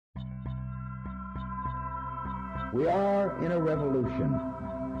We are in a revolution.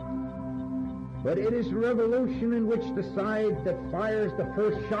 But it is a revolution in which the side that fires the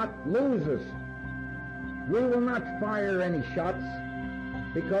first shot loses. We will not fire any shots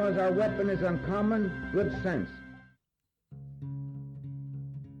because our weapon is uncommon good sense.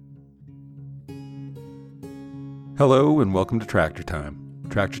 Hello and welcome to Tractor Time.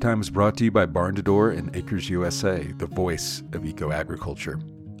 Tractor Time is brought to you by Barn to Door and Acres USA, the voice of eco-agriculture.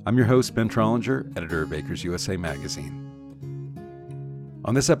 I'm your host, Ben Trollinger, editor of Acres USA magazine.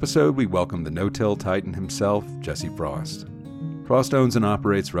 On this episode, we welcome the no-till titan himself, Jesse Frost. Frost owns and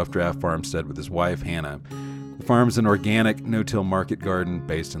operates Rough Draft Farmstead with his wife, Hannah. The farm is an organic, no-till market garden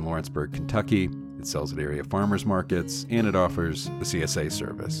based in Lawrenceburg, Kentucky. It sells at area farmers markets, and it offers the CSA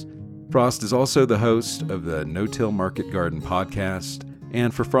service. Frost is also the host of the No-Till Market Garden podcast,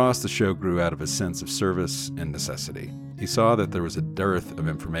 and for Frost, the show grew out of a sense of service and necessity. He saw that there was a dearth of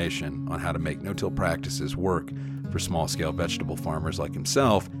information on how to make no-till practices work for small-scale vegetable farmers like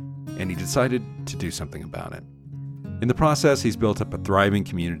himself, and he decided to do something about it. In the process, he's built up a thriving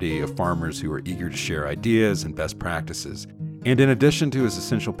community of farmers who are eager to share ideas and best practices. And in addition to his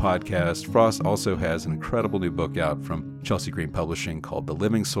essential podcast, Frost also has an incredible new book out from Chelsea Green Publishing called The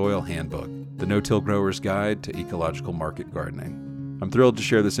Living Soil Handbook, The No-Till Grower's Guide to Ecological Market Gardening. I'm thrilled to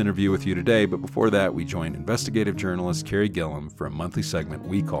share this interview with you today, but before that, we join investigative journalist Carey Gillam for a monthly segment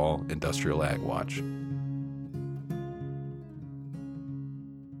we call Industrial Ag Watch.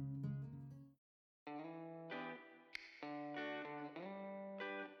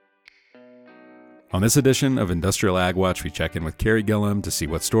 On this edition of Industrial Ag Watch, we check in with Carey Gillam to see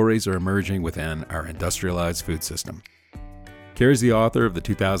what stories are emerging within our industrialized food system. Carey's the author of the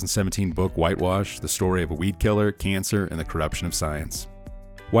 2017 book Whitewash, the story of a weed killer, cancer, and the corruption of science.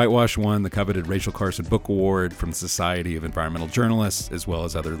 Whitewash won the coveted Rachel Carson Book Award from the Society of Environmental Journalists, as well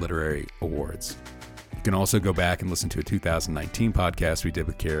as other literary awards. You can also go back and listen to a 2019 podcast we did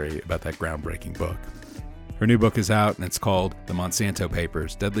with Carey about that groundbreaking book. Her new book is out, and it's called The Monsanto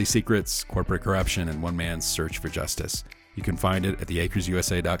Papers, Deadly Secrets, Corporate Corruption, and One Man's Search for Justice. You can find it at the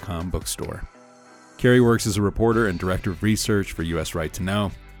acresusa.com bookstore. Carey works as a reporter and director of research for U.S. Right to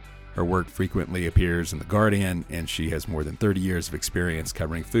Know. Her work frequently appears in The Guardian, and she has more than 30 years of experience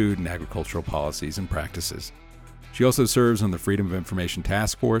covering food and agricultural policies and practices. She also serves on the Freedom of Information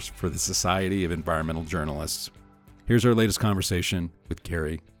Task Force for the Society of Environmental Journalists. Here's our latest conversation with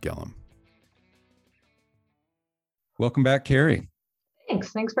Carey Gillam. Welcome back, Carey.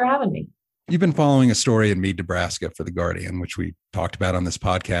 Thanks for having me. You've been following a story in Mead, Nebraska for The Guardian, which we talked about on this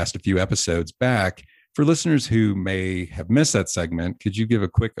podcast a few episodes back. For listeners who may have missed that segment, could you give a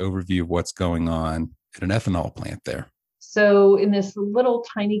quick overview of what's going on at an ethanol plant there? So in this little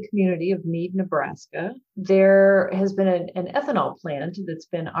tiny community of Mead, Nebraska, there has been an ethanol plant that's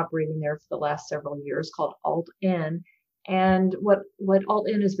been operating there for the last several years called Alt-N. And what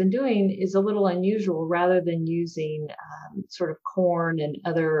Alt-N has been doing is a little unusual. Rather than using sort of corn and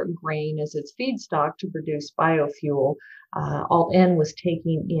other grain as its feedstock to produce biofuel, Alt-N was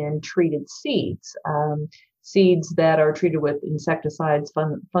taking in treated seeds, seeds that are treated with insecticides,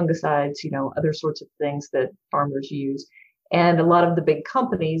 fungicides, other sorts of things that farmers use. And a lot of the big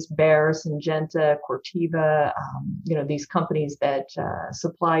companies, Bayer, Syngenta, Corteva, these companies that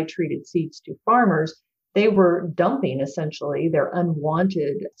supply treated seeds to farmers, they were dumping essentially their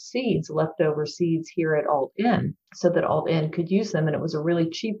unwanted seeds, leftover seeds here at Alt-N, so that Alt-N could use them. And it was a really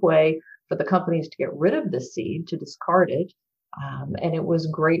cheap way for the companies to get rid of the seed, to discard it. And it was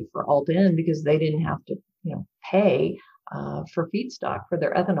great for Alt-N because they didn't have to, pay for feedstock for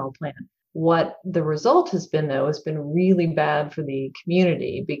their ethanol plant. What the result has been, though, has been really bad for the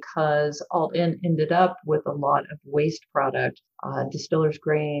community because Alt-N ended up with a lot of waste product, distiller's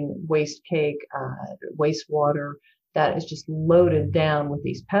grain, waste cake, wastewater that is just loaded down with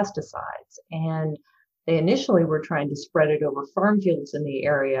these pesticides. And they initially were trying to spread it over farm fields in the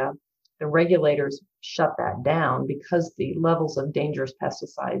area. The regulators shut that down because the levels of dangerous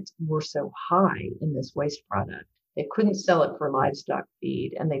pesticides were so high in this waste product. They couldn't sell it for livestock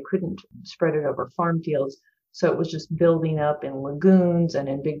feed, and they couldn't spread it over farm fields. So it was just building up in lagoons and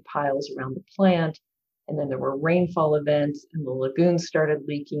in big piles around the plant. And then there were rainfall events, and the lagoons started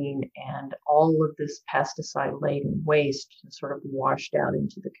leaking, and all of this pesticide-laden waste sort of washed out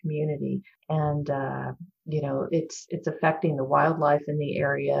into the community. And it's affecting the wildlife in the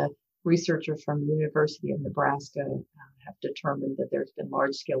area. Researchers from the University of Nebraska have determined that there's been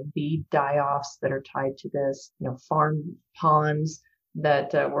large-scale weed die-offs that are tied to this. Farm ponds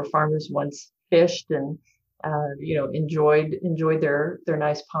that where farmers once fished and enjoyed their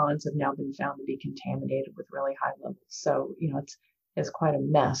nice ponds have now been found to be contaminated with really high levels. So it's quite a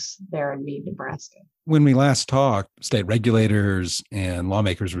mess there in Mead, Nebraska. When we last talked, state regulators and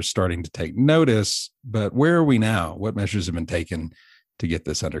lawmakers were starting to take notice, but where are we now? What measures have been taken to get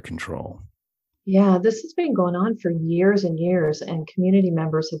this under control? Yeah, this has been going on for years and years, and community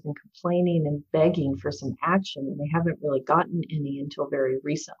members have been complaining and begging for some action, and they haven't really gotten any until very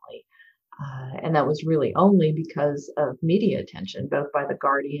recently. And that was really only because of media attention, both by The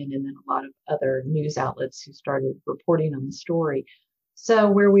Guardian and then a lot of other news outlets who started reporting on the story. So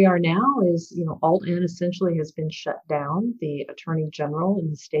where we are now is, Alt-In essentially has been shut down. The Attorney General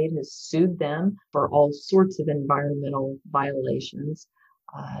in the state has sued them for all sorts of environmental violations.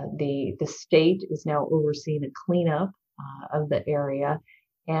 The state is now overseeing a cleanup of the area,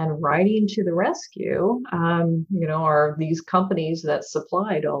 and riding to the rescue, are these companies that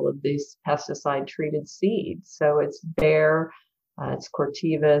supplied all of these pesticide treated seeds. So it's Bayer, it's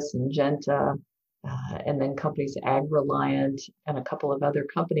Corteva, Syngenta, and then companies AgReliant and a couple of other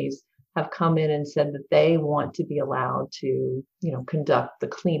companies have come in and said that they want to be allowed to, conduct the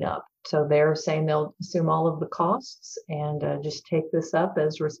cleanup. So they're saying they'll assume all of the costs and just take this up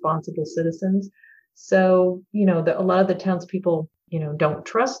as responsible citizens. So, a lot of the townspeople, don't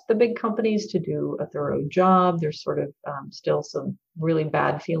trust the big companies to do a thorough job. There's sort of still some really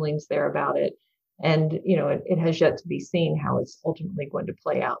bad feelings there about it. And, it has yet to be seen how it's ultimately going to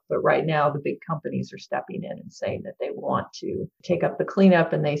play out. But right now, the big companies are stepping in and saying that they want to take up the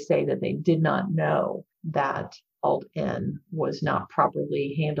cleanup. And they say that they did not know that Alt-In was not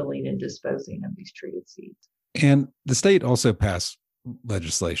properly handling and disposing of these treated seeds. And the state also passed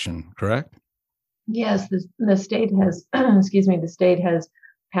legislation, correct? Yes, the state has, the state has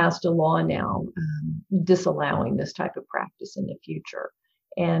passed a law now disallowing this type of practice in the future.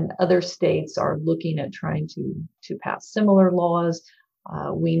 And other states are looking at trying to pass similar laws.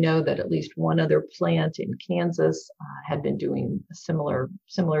 We know that at least one other plant in Kansas had been doing a similar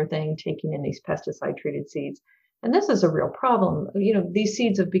thing, taking in these pesticide treated seeds. And this is a real problem. These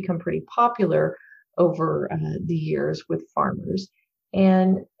seeds have become pretty popular over the years with farmers,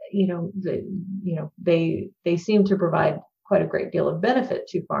 and they seem to provide quite a great deal of benefit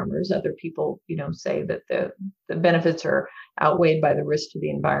to farmers. Other people, say that the benefits are outweighed by the risk to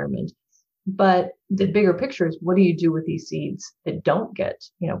the environment. But the bigger picture is, what do you do with these seeds that don't get,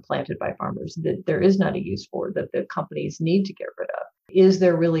 planted by farmers, that there is not a use for, that the companies need to get rid of? Is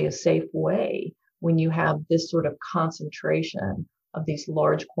there really a safe way when you have this sort of concentration of these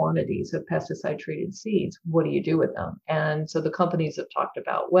large quantities of pesticide treated seeds? What do you do with them? And so the companies have talked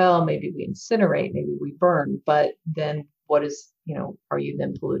about, well, maybe we incinerate, maybe we burn, but then what is, are you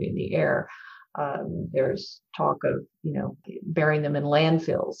then polluting the air? There's talk of, burying them in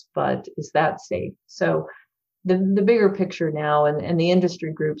landfills, but is that safe? So the bigger picture now, and the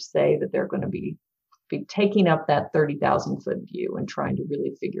industry groups say that they're going to be taking up that 30,000-foot view and trying to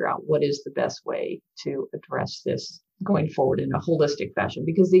really figure out what is the best way to address this going forward in a holistic fashion,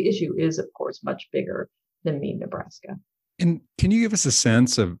 because the issue is, of course, much bigger than Mead, Nebraska. And can you give us a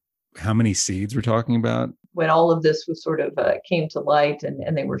sense of how many seeds we're talking about? When all of this was sort of came to light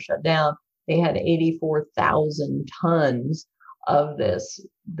and they were shut down, they had 84,000 tons of this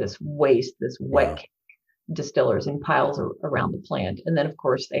waste, this wet cake distillers in piles around the plant. And then, of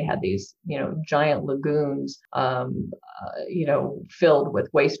course, they had these, giant lagoons, filled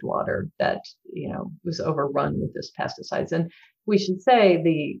with wastewater that, was overrun with this pesticides. And we should say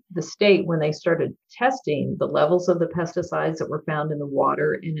the state, when they started testing the levels of the pesticides that were found in the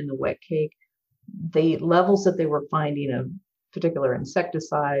water and in the wet cake, the levels that they were finding of particular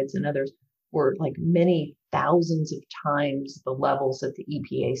insecticides and others were like many thousands of times the levels that the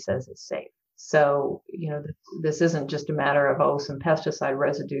EPA says is safe. So, this isn't just a matter of, some pesticide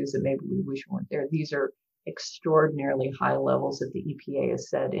residues that maybe we wish weren't there. These are extraordinarily high levels that the EPA has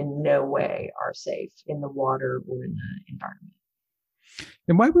said in no way are safe in the water or in the environment.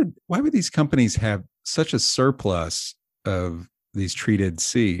 And why would these companies have such a surplus of these treated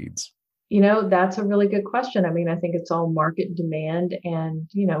seeds? That's a really good question. I mean, I think it's all market demand, and,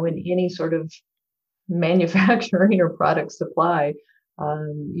 in any sort of manufacturing or product supply,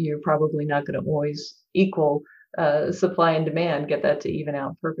 you're probably not going to always equal supply and demand, get that to even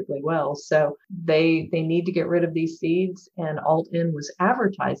out perfectly well. So they need to get rid of these seeds, and Alt-In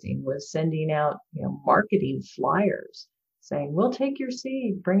was sending out, marketing flyers saying, we'll take your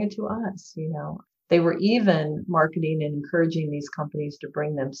seed, bring it to us. They were even marketing and encouraging these companies to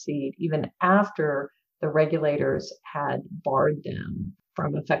bring them seed even after the regulators had barred them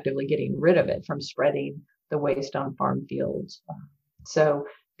from effectively getting rid of it, from spreading the waste on farm fields. So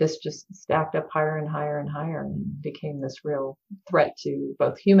this just stacked up higher and higher and higher and became this real threat to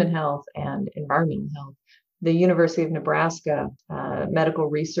both human health and environmental health the University of Nebraska medical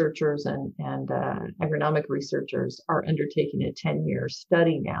researchers and agronomic researchers are undertaking a 10-year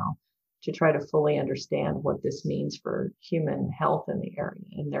study now to try to fully understand what this means for human health in the area,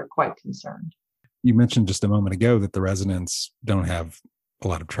 and they're quite concerned. You mentioned just a moment ago that the residents don't have a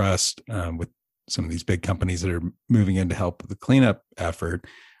lot of trust with some of these big companies that are moving in to help with the cleanup effort.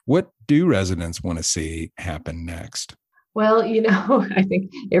 What do residents want to see happen next? Well, I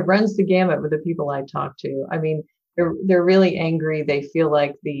think it runs the gamut with the people I talk to. I mean, they're really angry. They feel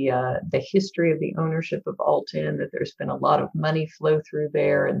like the history of the ownership of Alton, that there's been a lot of money flow through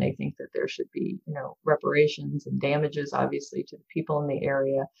there, and they think that there should be, reparations and damages, obviously, to the people in the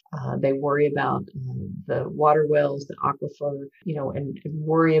area. They worry about the water wells, the aquifer, and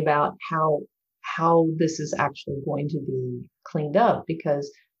worry about how this is actually going to be cleaned up,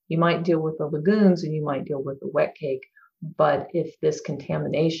 because you might deal with the lagoons and you might deal with the wet cake. But if this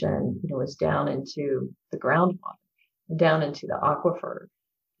contamination, is down into the groundwater, down into the aquifer,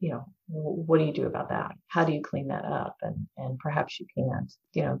 what do you do about that? How do you clean that up? And perhaps you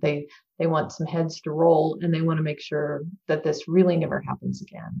can't. They want some heads to roll, and they want to make sure that this really never happens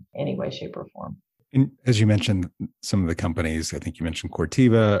again, any way, shape, or form. And as you mentioned, some of the companies, I think you mentioned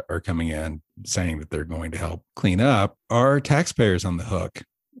Corteva, are coming in saying that they're going to help clean up. Are taxpayers on the hook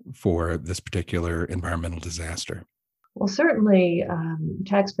for this particular environmental disaster? Well, certainly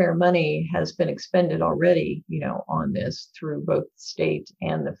taxpayer money has been expended already, on this through both state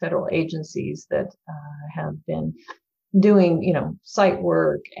and the federal agencies that have been doing, site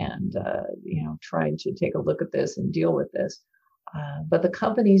work and, trying to take a look at this and deal with this. But the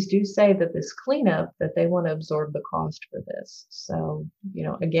companies do say that this cleanup, that they want to absorb the cost for this. So,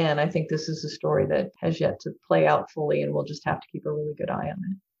 again, I think this is a story that has yet to play out fully, and we'll just have to keep a really good eye on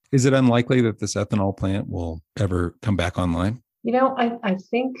it. Is it unlikely that this ethanol plant will ever come back online? I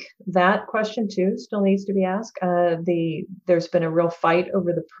think that question too still needs to be asked. There's been a real fight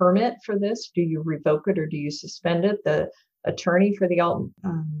over the permit for this. Do you revoke it or do you suspend it? The attorney for the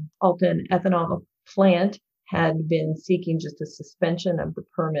Alton ethanol plant had been seeking just a suspension of the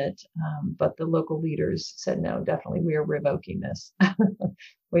permit, but the local leaders said, no, definitely we are revoking this.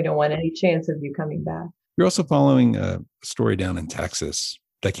 We don't want any chance of you coming back. You're also following a story down in Texas.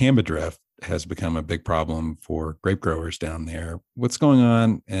 Dicamba drift has become a big problem for grape growers down there. What's going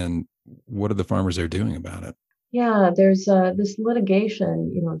on, and what are the farmers there doing about it? Yeah, there's this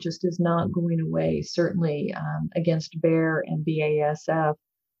litigation, just is not going away, certainly against Bayer and BASF,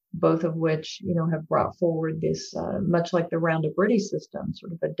 both of which, have brought forward this, much like the Roundup Ready system,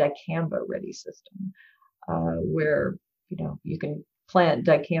 sort of a dicamba ready system, where, you can plant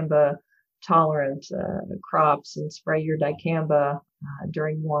dicamba tolerant crops and spray your dicamba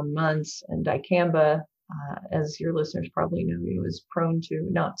during warm months. And dicamba, as your listeners probably know, is prone to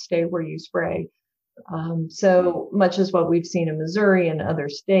not stay where you spray. So much as what we've seen in Missouri and other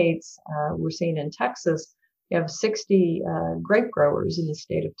states, we're seeing in Texas. You have 60 grape growers in the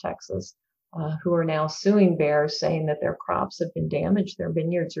state of Texas who are now suing Bayer, saying that their crops have been damaged. Their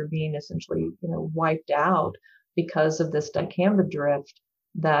vineyards are being essentially, wiped out because of this dicamba drift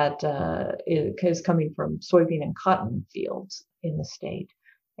that is coming from soybean and cotton fields in the state.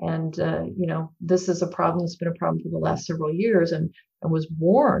 And, this is a problem that's been a problem for the last several years and was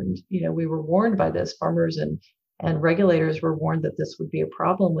warned. We were warned by this. Farmers and regulators were warned that this would be a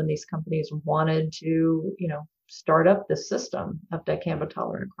problem when these companies wanted to, start up this system of dicamba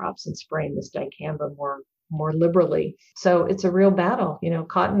tolerant crops and spraying this dicamba more liberally. So it's a real battle.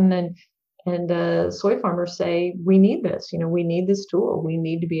 Cotton and soy farmers say, we need this. We need this tool. We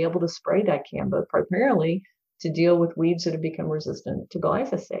need to be able to spray dicamba primarily to deal with weeds that have become resistant to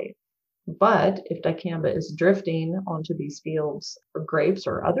glyphosate. But if dicamba is drifting onto these fields for grapes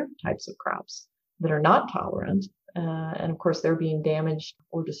or other types of crops that are not tolerant, and of course they're being damaged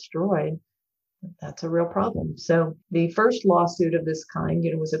or destroyed, that's a real problem. So the first lawsuit of this kind,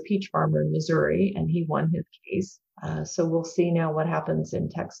 was a peach farmer in Missouri, and he won his case. So we'll see now what happens in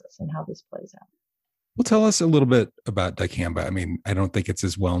Texas and how this plays out. Well, tell us a little bit about dicamba. I mean, I don't think it's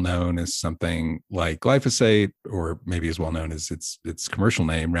as well known as something like glyphosate, or maybe as well known as its commercial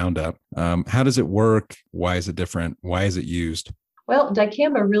name, Roundup. How does it work? Why is it different? Why is it used? Well,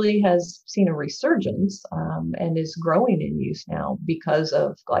 dicamba really has seen a resurgence and is growing in use now because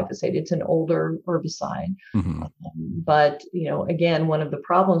of glyphosate. It's an older herbicide. Mm-hmm. But, again, one of the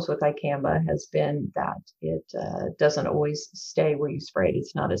problems with dicamba has been that it doesn't always stay where you spray it.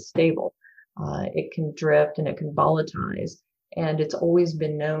 It's not as stable. It can drift and it can volatilize. And it's always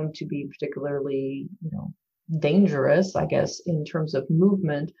been known to be particularly, dangerous, I guess, in terms of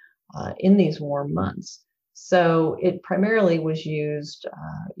movement in these warm months. So it primarily was used,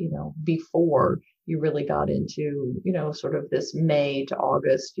 before you really got into, sort of this May to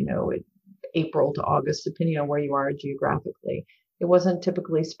August, April to August, depending on where you are geographically. It wasn't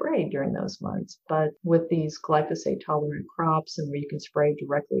typically sprayed during those months, but with these glyphosate tolerant crops and where you can spray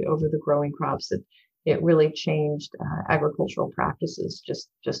directly over the growing crops, it really changed agricultural practices,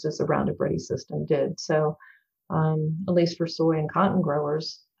 just as the Roundup Ready system did. So at least for soy and cotton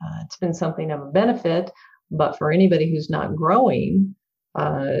growers, it's been something of a benefit. But for anybody who's not growing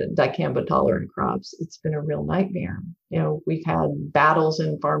dicamba tolerant crops, it's been a real nightmare. We've had battles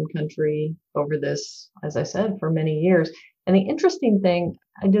in farm country over this, as I said, for many years. And the interesting thing,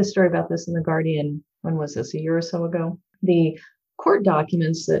 I did a story about this in The Guardian, when was this, a year or so ago? The court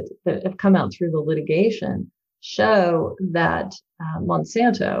documents that have come out through the litigation show that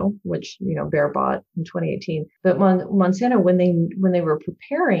Monsanto, which Bayer bought in 2018, but Monsanto, when they were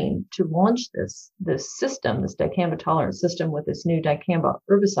preparing to launch this system, this dicamba tolerant system with this new dicamba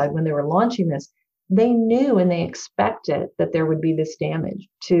herbicide, when they were launching this, they knew and they expected that there would be this damage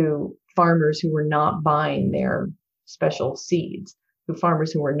to farmers who were not buying their special seeds, to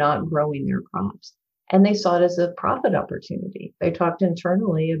farmers who were not growing their crops. And they saw it as a profit opportunity. They talked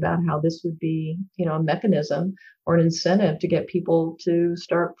internally about how this would be, a mechanism or an incentive to get people to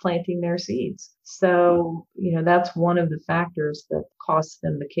start planting their seeds. So, that's one of the factors that cost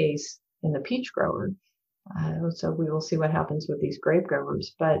them the case in the peach grower. So we will see what happens with these grape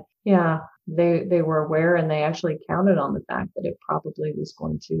growers. But yeah, they were aware, and they actually counted on the fact that it probably was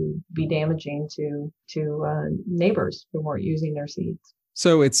going to be damaging to neighbors who weren't using their seeds.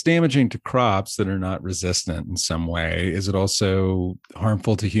 So it's damaging to crops that are not resistant in some way. Is it also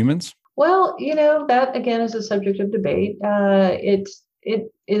harmful to humans? Well, that again is a subject of debate. It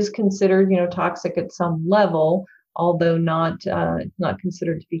is considered, toxic at some level, although not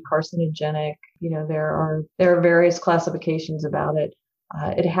considered to be carcinogenic. There are various classifications about it.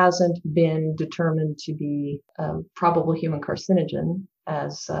 It hasn't been determined to be a probable human carcinogen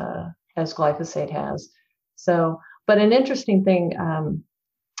as glyphosate has. So, but an interesting thing,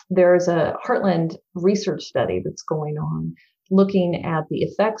 there's a Heartland research study that's going on looking at the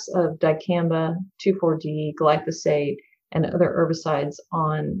effects of dicamba, 2,4-D, glyphosate, and other herbicides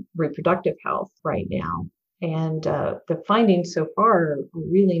on reproductive health right now. And the findings so far are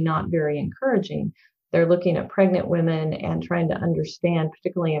really not very encouraging. They're looking at pregnant women and trying to understand,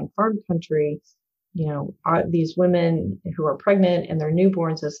 particularly in farm country, are these women who are pregnant and their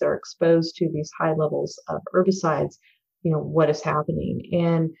newborns, as they're exposed to these high levels of herbicides, what is happening?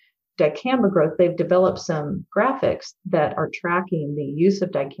 And dicamba growth, they've developed some graphics that are tracking the use of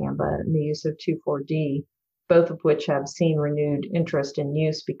dicamba and the use of 2,4-D, both of which have seen renewed interest in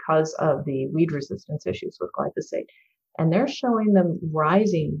use because of the weed resistance issues with glyphosate. And they're showing them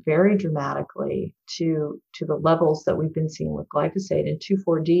rising very dramatically to the levels that we've been seeing with glyphosate, and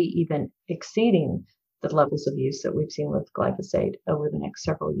 2,4-D even exceeding the levels of use that we've seen with glyphosate over the next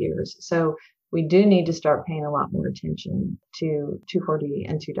several years. So we do need to start paying a lot more attention to 2,4-D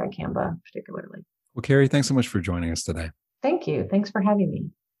and to dicamba particularly. Well, Carrie, thanks so much for joining us today. Thank you. Thanks for having me.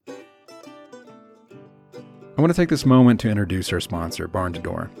 I want to take this moment to introduce our sponsor, Barn to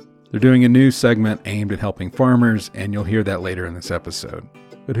Door. They're doing a new segment aimed at helping farmers, and you'll hear that later in this episode.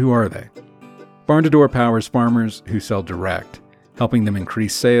 But who are they? Barn to Door powers farmers who sell direct, helping them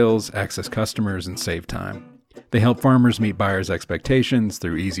increase sales, access customers, and save time. They help farmers meet buyers' expectations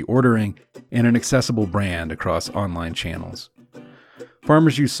through easy ordering and an accessible brand across online channels.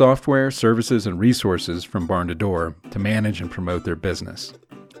 Farmers use software, services, and resources from Barn to Door to manage and promote their business.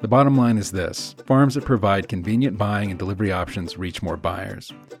 The bottom line is this: farms that provide convenient buying and delivery options reach more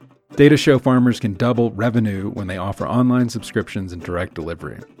buyers. Data show farmers can double revenue when they offer online subscriptions and direct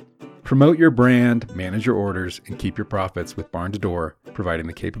delivery. Promote your brand, manage your orders, and keep your profits with Barn to Door, providing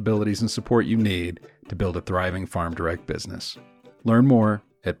the capabilities and support you need to build a thriving farm direct business. Learn more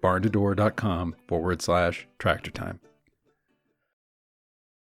at barntodor.com/Tractor Time.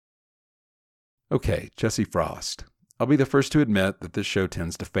 Okay, Jessie Frost. I'll be the first to admit that this show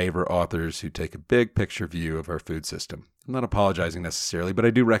tends to favor authors who take a big picture view of our food system. I'm not apologizing necessarily, but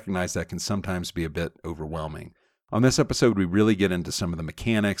I do recognize that can sometimes be a bit overwhelming. On this episode, we really get into some of the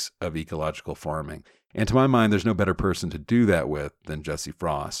mechanics of ecological farming. And to my mind, there's no better person to do that with than Jessie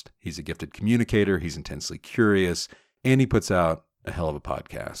Frost. He's a gifted communicator, he's intensely curious, and he puts out a hell of a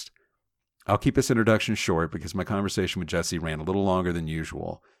podcast. I'll keep this introduction short because my conversation with Jessie ran a little longer than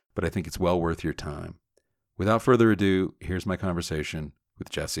usual, but I think it's well worth your time. Without further ado, here's my conversation with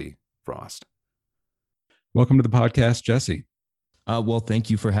Jessie Frost. Welcome to the podcast, Jessie. Well, thank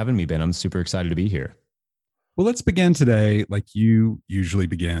you for having me, Ben. I'm super excited to be here. Well, let's begin today like you usually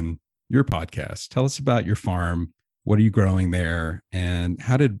begin your podcast. Tell us about your farm. What are you growing there? And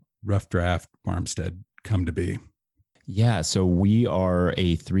how did Rough Draft Farmstead come to be? Yeah, so we are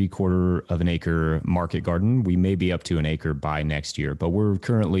a 3/4 of an acre market garden. We may be up to an acre by next year, but we're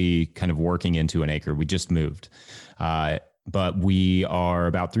currently kind of working into an acre. We just moved. But we are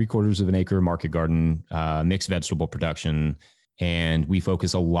about 3/4 of an acre market garden, mixed vegetable production. And we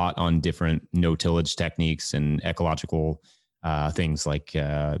focus a lot on different no-tillage techniques and ecological things like,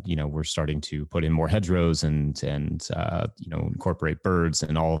 we're starting to put in more hedgerows and incorporate birds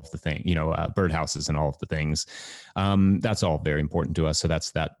and all of the things, bird houses and all of the things. That's all very important to us. So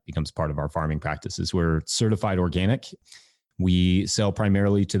that becomes part of our farming practices. We're certified organic. We sell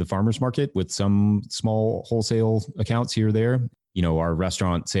primarily to the farmers market with some small wholesale accounts here or there. Our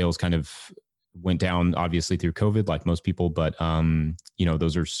restaurant sales kind of went down obviously through COVID, like most people, but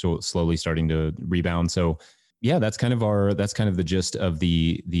those are so slowly starting to rebound. So yeah, that's kind of the gist of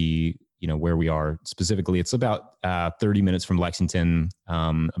the where we are specifically. It's about 30 minutes from Lexington,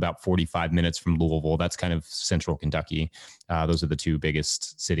 about 45 minutes from Louisville. That's kind of central Kentucky. Those are the two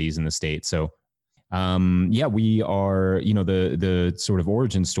biggest cities in the state. So we are, the sort of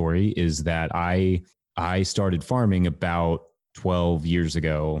origin story is that I started farming about 12 years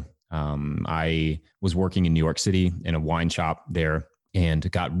ago. I was working in New York City in a wine shop there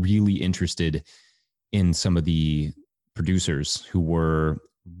and got really interested in some of the producers who were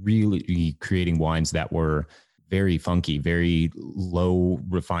really creating wines that were very funky, very low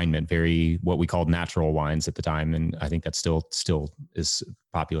refinement, very what we called natural wines at the time. And I think that still is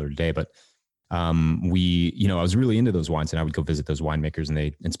popular today. But I was really into those wines, and I would go visit those winemakers, and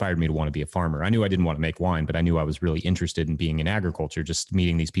they inspired me to want to be a farmer. I knew I didn't want to make wine, but I knew I was really interested in being in agriculture, just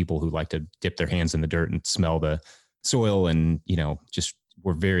meeting these people who like to dip their hands in the dirt and smell the soil and, just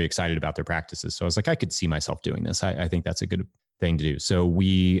were very excited about their practices. So I was like, I could see myself doing this. I think that's a good thing to do. So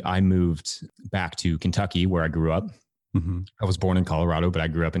I moved back to Kentucky where I grew up. Mm-hmm. I was born in Colorado, but I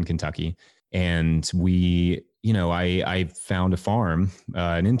grew up in Kentucky. And I found a farm,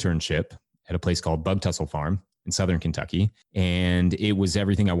 an internship at a place called Bug Tussle Farm in Southern Kentucky. And it was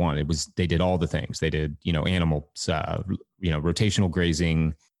everything I wanted. They did all the things. They did, animals, rotational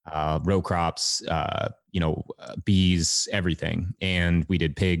grazing, row crops, bees, everything. And we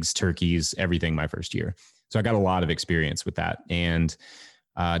did pigs, turkeys, everything my first year. So I got a lot of experience with that, and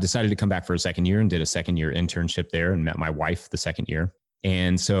decided to come back for a second year and did a second year internship there and met my wife the second year.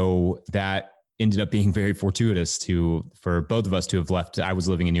 And so that ended up being very fortuitous for both of us to have left. I was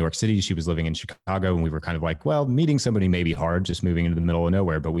living in New York City. She was living in Chicago. And we were kind of like, well, meeting somebody may be hard, just moving into the middle of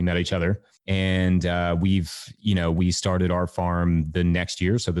nowhere, but we met each other. And we started our farm the next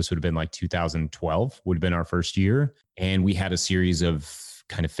year. So this would have been like 2012 would have been our first year. And we had a series of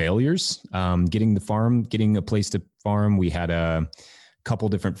kind of failures, getting a place to farm. We had a couple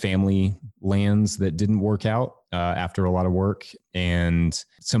different family lands that didn't work out after a lot of work. And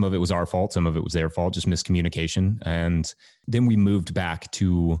some of it was our fault. Some of it was their fault, just miscommunication. And then we moved back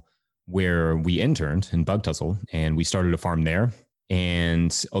to where we interned in Bug Tussle, and we started a farm there. And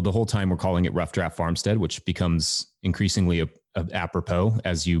the whole time we're calling it Rough Draft Farmstead, which becomes increasingly apropos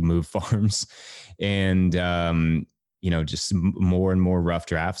as you move farms. And, just more and more rough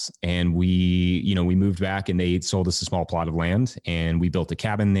drafts. And we moved back, and they sold us a small plot of land, and we built a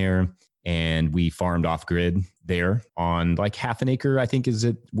cabin there, and we farmed off grid there on like half an acre, I think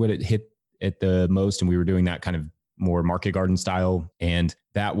is what it hit at the most. And we were doing that kind of more market garden style. And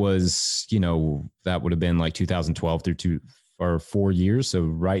that was, that would have been like 2012 for 4 years. So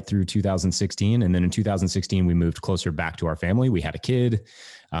right through 2016. And then in 2016, we moved closer back to our family. We had a kid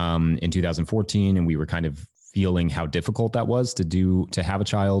in 2014, and we were kind of feeling how difficult that was to have a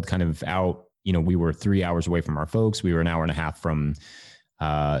child kind of out. We were 3 hours away from our folks. We were an hour and a half from,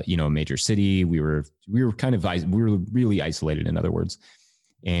 a major city. We were really isolated, in other words.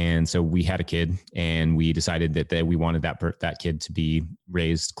 And so we had a kid, and we decided that we wanted that kid to be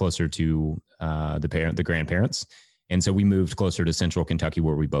raised closer to the grandparents. And so we moved closer to central Kentucky,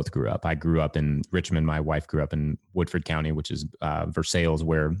 where we both grew up. I grew up in Richmond. My wife grew up in Woodford County, which is Versailles,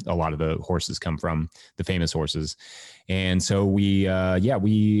 where a lot of the horses come from, the famous horses. And so we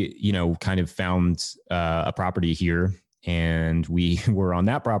kind of found a property here, and we were on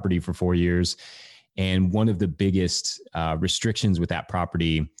that property for 4 years. And one of the biggest restrictions with that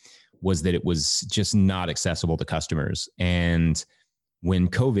property was that it was just not accessible to customers. And when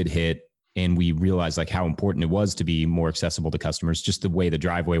COVID hit, and we realized like how important it was to be more accessible to customers, just the way the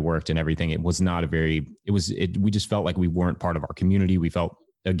driveway worked and everything. It was not we just felt like we weren't part of our community. We felt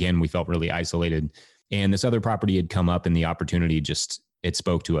really isolated. And this other property had come up, and the opportunity it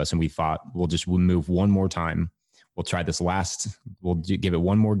spoke to us. And we thought, we'll move one more time. We'll try this we'll give it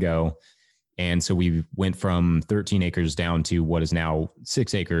one more go. And so we went from 13 acres down to what is now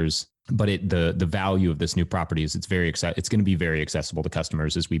 6 acres. But the value of this new property is it's going to be very accessible to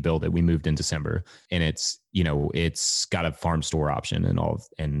customers as we build it. We moved in December, and it's got a farm store option and all,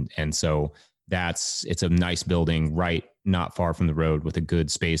 and so it's a nice building, right, not far from the road, with a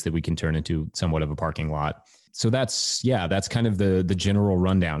good space that we can turn into somewhat of a parking lot. So that's kind of the general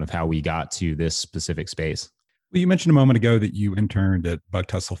rundown of how we got to this specific space. Well, you mentioned a moment ago that you interned at Bug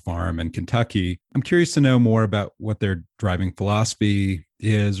Tussle Farm in Kentucky. I'm curious to know more about what their driving philosophy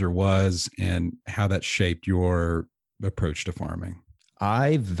is or was, and how that shaped your approach to farming.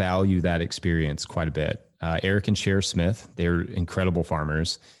 I value that experience quite a bit. Eric and Cher Smith, they're incredible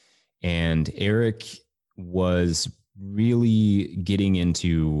farmers. And Eric was really getting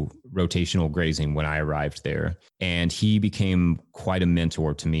into rotational grazing when I arrived there. And he became quite a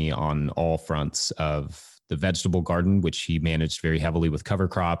mentor to me on all fronts of the vegetable garden, which he managed very heavily with cover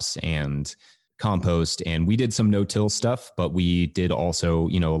crops and compost. And we did some no-till stuff, but we did also,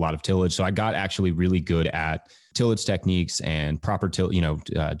 a lot of tillage. So I got actually really good at tillage techniques and proper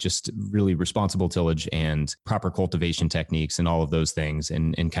just really responsible tillage and proper cultivation techniques and all of those things,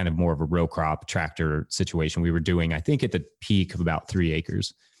 and kind of more of a row crop tractor situation we were doing, I think at the peak of about 3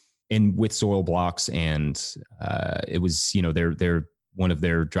 acres, and with soil blocks. And it was, they're one of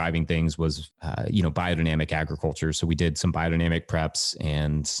their driving things was, biodynamic agriculture. So we did some biodynamic preps,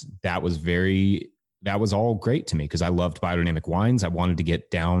 and that was all great to me because I loved biodynamic wines. I wanted to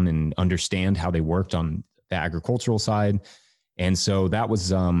get down and understand how they worked on the agricultural side. And so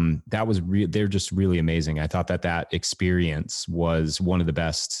they're just really amazing. I thought that experience was one of the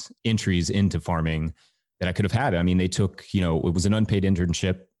best entries into farming that I could have had. I mean, they took, it was an unpaid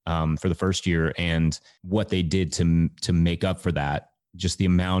internship for the first year, and what they did to make up for that, just the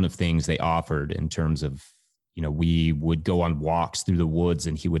amount of things they offered in terms of, we would go on walks through the woods,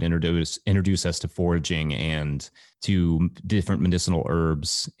 and he would introduce us to foraging and to different medicinal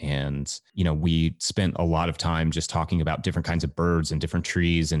herbs. And, we spent a lot of time just talking about different kinds of birds and different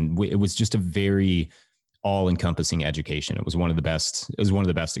trees. And it was just a very all-encompassing education. It was one of the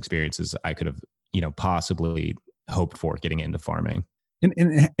best experiences I could have, possibly hoped for getting into farming.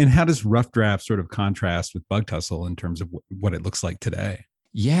 And how does Rough Draft sort of contrast with Bug Tussle in terms of what it looks like today?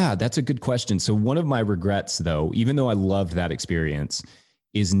 Yeah, that's a good question. So one of my regrets, though, even though I loved that experience,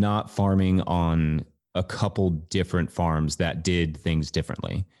 is not farming on a couple different farms that did things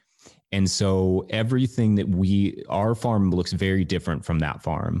differently. And so everything our farm looks very different from that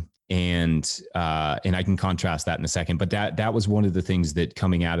farm. And I can contrast that in a second. But that was one of the things that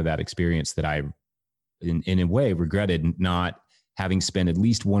coming out of that experience that I, in a way, regretted not having spent at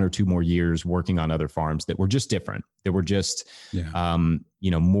least 1 or 2 more years working on other farms that were just different, that were just,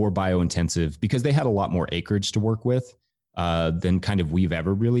 more bio-intensive, because they had a lot more acreage to work with than kind of we've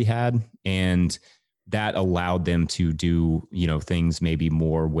ever really had. And that allowed them to do, things maybe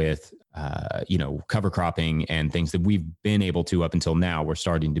more with, cover cropping and things that we've been able to up until now. We're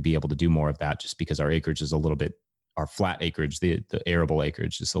starting to be able to do more of that just because our acreage is our flat acreage, the arable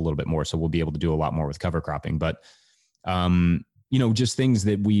acreage is a little bit more. So we'll be able to do a lot more with cover cropping. But just things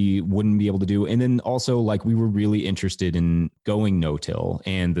that we wouldn't be able to do. And then also, like, we were really interested in going no-till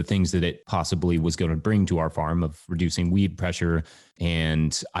and the things that it possibly was going to bring to our farm of reducing weed pressure.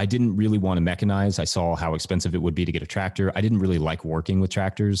 And I didn't really want to mechanize. I saw how expensive it would be to get a tractor. I didn't really like working with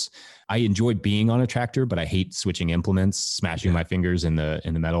tractors. I enjoy being on a tractor, but I hate switching implements, smashing my fingers in the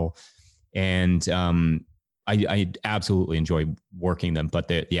metal. And, I absolutely enjoy working them, but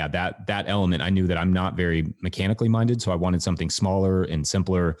that element, I knew that I'm not very mechanically minded. So I wanted something smaller and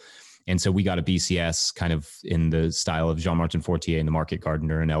simpler. And so we got a BCS kind of in the style of Jean-Martin Fortier and the Market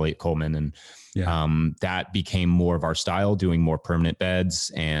Gardener and Elliott Coleman. And that became more of our style, doing more permanent beds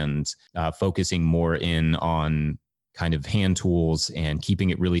and focusing more in on kind of hand tools and keeping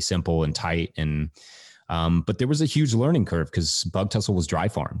it really simple and tight. And but there was a huge learning curve because Bug Tussle was dry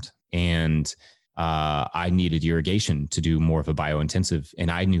farmed, and I needed irrigation to do more of a bio-intensive, and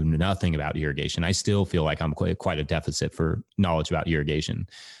I knew nothing about irrigation. I still feel like I'm quite a deficit for knowledge about irrigation.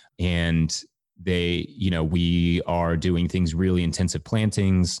 And we are doing things really intensive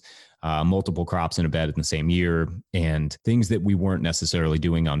plantings, multiple crops in a bed in the same year, and things that we weren't necessarily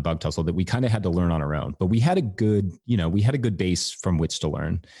doing on Bug Tussle that we kind of had to learn on our own. But we had a good base from which to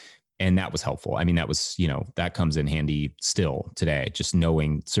learn. And that was helpful. I mean, that was, that comes in handy still today, just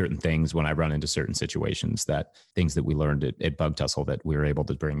knowing certain things when I run into certain situations, things that we learned at Bug Tussle that we were able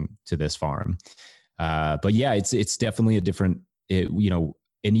to bring to this farm. But yeah, it's definitely a different, and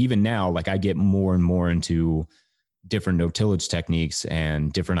even now, like, I get more and more into different no-tillage techniques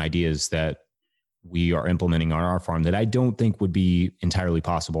and different ideas that we are implementing on our farm that I don't think would be entirely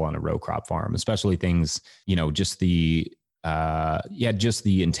possible on a row crop farm, especially things, just the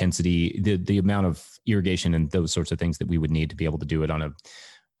intensity, the amount of irrigation and those sorts of things that we would need to be able to do it on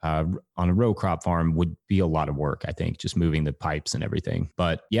a row crop farm would be a lot of work, I think, just moving the pipes and everything.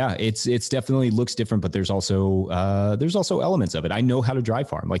 But yeah, it's definitely looks different, but there's also elements of it. I know how to dry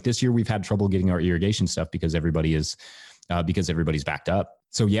farm. Like this year, we've had trouble getting our irrigation stuff because everybody's backed up.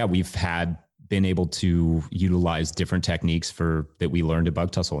 So yeah, we've been able to utilize different techniques that we learned at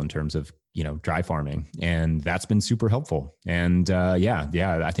Bug Tussle in terms of, dry farming. And that's been super helpful. And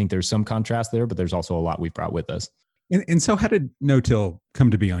I think there's some contrast there, but there's also a lot we've brought with us. And so how did no-till come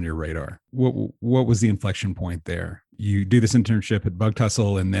to be on your radar? What was the inflection point there? You do this internship at Bug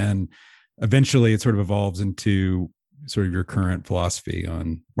Tussle, and then eventually it sort of evolves into sort of your current philosophy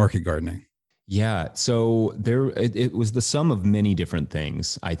on market gardening. Yeah. So it was the sum of many different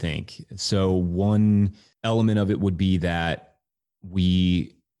things, I think. So one element of it would be that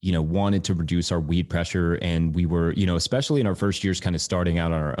we, wanted to reduce our weed pressure. And we were, especially in our first years kind of starting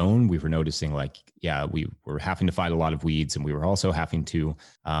out on our own, we were noticing we were having to fight a lot of weeds, and we were also having to,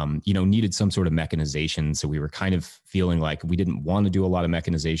 needed some sort of mechanization. So we were kind of feeling like we didn't want to do a lot of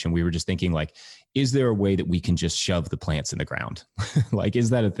mechanization. We were just thinking is there a way that we can just shove the plants in the ground? Is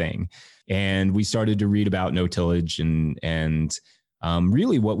that a thing? And we started to read about no tillage and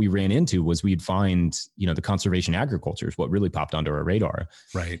really what we ran into was we'd find, the conservation agriculture is what really popped onto our radar.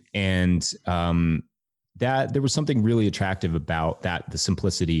 Right. And that there was something really attractive about that, the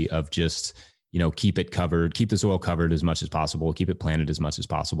simplicity of just, keep it covered, keep the soil covered as much as possible, keep it planted as much as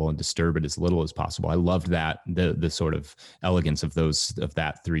possible, and disturb it as little as possible. I loved that, the sort of elegance of those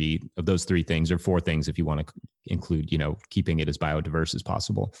three things, or four things, if you want to include, keeping it as biodiverse as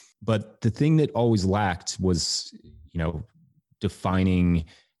possible. But the thing that always lacked was, defining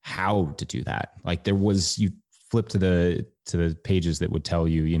how to do that. You flip to the pages that would tell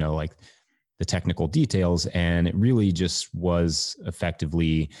you, the technical details, and it really just was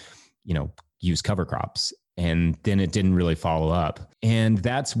effectively, use cover crops. And then it didn't really follow up. And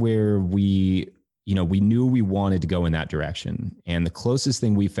that's where we knew we wanted to go in that direction. And the closest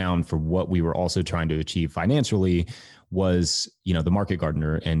thing we found for what we were also trying to achieve financially was, the Market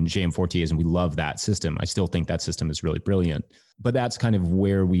Gardener and JM Fortiers. And we love that system. I still think that system is really brilliant, but that's kind of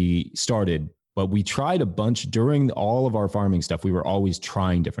where we started. But we tried a bunch during all of our farming stuff. We were always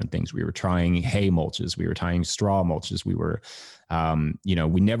trying different things. We were trying hay mulches. We were trying straw mulches. We were,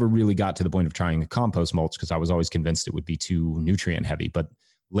 we never really got to the point of trying a compost mulch because I was always convinced it would be too nutrient heavy. But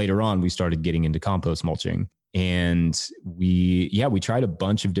later on, we started getting into compost mulching. And we tried a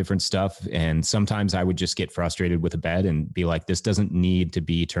bunch of different stuff. And sometimes I would just get frustrated with a bed and be like, this doesn't need to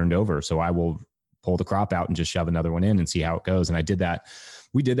be turned over. So I will pull the crop out and just shove another one in and see how it goes. And I did that.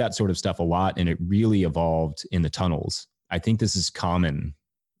 We did that sort of stuff a lot, and it really evolved in the tunnels. I think this is common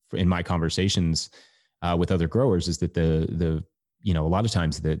in my conversations with other growers, is that a lot of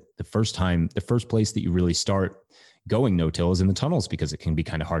times that the first place that you really start going no-till is in the tunnels, because it can be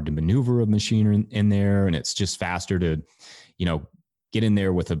kind of hard to maneuver a machine in there. And it's just faster to, get in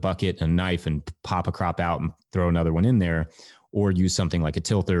there with a bucket and a knife and pop a crop out and throw another one in there, or use something like a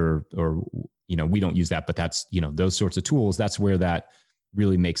tilter or we don't use that, but that's, those sorts of tools. That's where that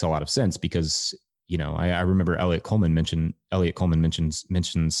really makes a lot of sense, because, I remember Elliot Coleman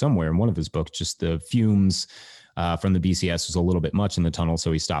mentioned somewhere in one of his books, just the fumes from the BCS was a little bit much in the tunnel.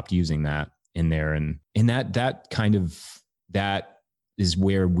 So he stopped using that in there. And that is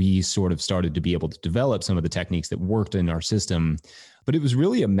where we sort of started to be able to develop some of the techniques that worked in our system. But it was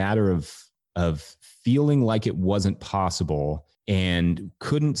really a matter of feeling like it wasn't possible, and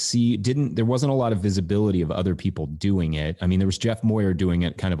there wasn't a lot of visibility of other people doing it. I mean, there was Jeff Moyer doing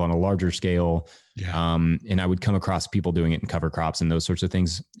it kind of on a larger scale. Yeah. And I would come across people doing it in cover crops and those sorts of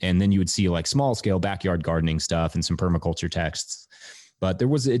things. And then you would see small scale backyard gardening stuff and some permaculture texts. But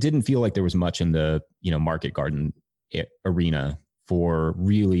it didn't feel like there was much in the, market garden arena for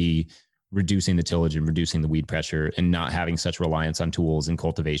really reducing the tillage and reducing the weed pressure and not having such reliance on tools and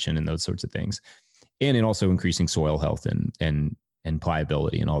cultivation and those sorts of things. And in also increasing soil health and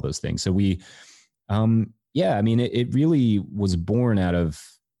pliability and all those things. So we, it really was born out of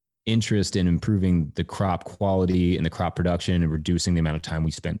interest in improving the crop quality and the crop production and reducing the amount of time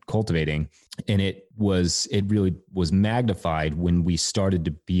we spent cultivating. And it really was magnified when we started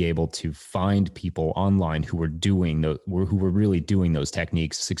to be able to find people online who were really doing those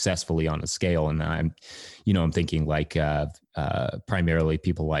techniques successfully on a scale. And I'm thinking primarily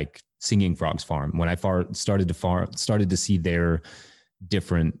people like Singing Frogs Farm. When I started to see their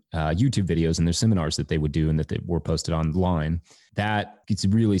different YouTube videos and their seminars that they would do and that they were posted online, that it's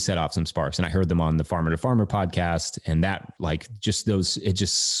really set off some sparks. And I heard them on the Farmer to Farmer podcast, and that it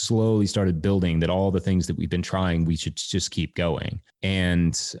just slowly started building that all the things that we've been trying, we should just keep going.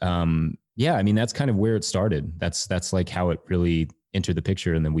 And yeah, I mean, that's kind of where it started. That's like how it really entered the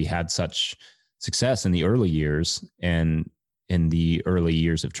picture. And then we had such success in the early years, and in the early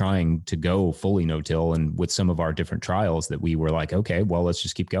years of trying to go fully no-till, and with some of our different trials, that we were like, okay, well, let's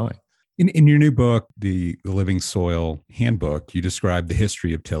just keep going. In your new book, the Living Soil Handbook, you describe the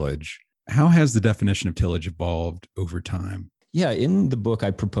history of tillage. How has the definition of tillage evolved over time? Yeah, in the book,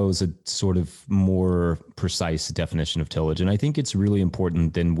 I propose a sort of more precise definition of tillage. And I think it's really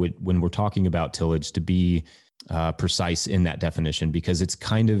important then when we're talking about tillage to be precise in that definition, because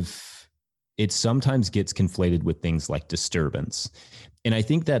it sometimes gets conflated with things like disturbance. And I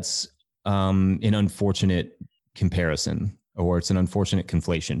think that's an unfortunate comparison, or it's an unfortunate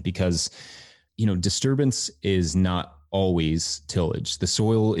conflation, because, disturbance is not always tillage. The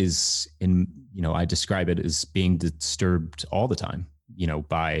soil is I describe it as being disturbed all the time,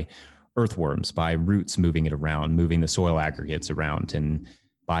 by earthworms, by roots moving it around, moving the soil aggregates around, and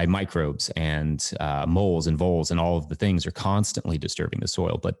by microbes and moles and voles, and all of the things are constantly disturbing the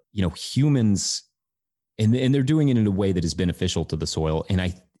soil. But, humans, and they're doing it in a way that is beneficial to the soil. And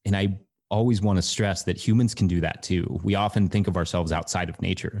I always want to stress that humans can do that too. We often think of ourselves outside of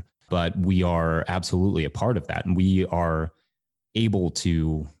nature, but we are absolutely a part of that. And we are able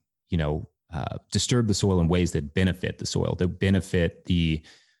to, disturb the soil in ways that benefit the soil, that benefit the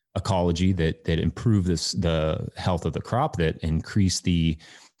ecology, that improve the health of the crop, that increase the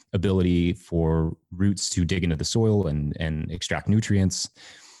ability for roots to dig into the soil and extract nutrients.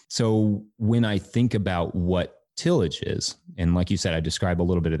 So when I think about what tillage is, and like you said, I describe a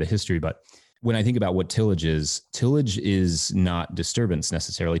little bit of the history, but when I think about what tillage is not disturbance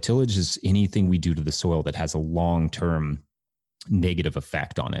necessarily. Tillage is anything we do to the soil that has a long-term negative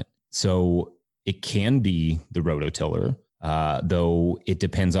effect on it. So it can be the rototiller, though it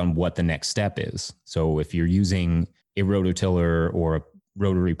depends on what the next step is. So if you're using a rototiller or a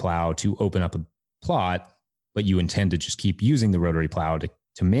rotary plow to open up a plot, but you intend to just keep using the rotary plow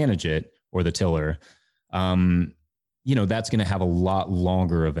to manage it, or the tiller, that's going to have a lot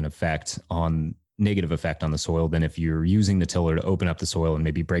longer of an negative effect on the soil than if you're using the tiller to open up the soil and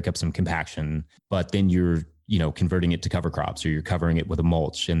maybe break up some compaction, but then you're converting it to cover crops, or you're covering it with a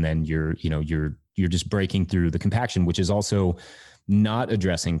mulch, and then you're just breaking through the compaction, which is also not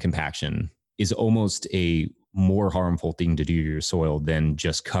addressing compaction, is almost a more harmful thing to do to your soil than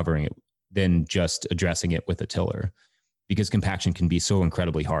just covering it, than just addressing it with a tiller, because compaction can be so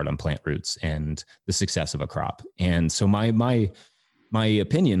incredibly hard on plant roots and the success of a crop. And so my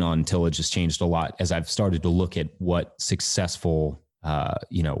opinion on tillage has changed a lot as I've started to look at what successful,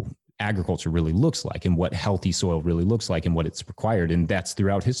 agriculture really looks like, and what healthy soil really looks like, and what it's required. And that's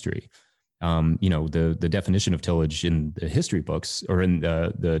throughout history. The definition of tillage in the history books, or in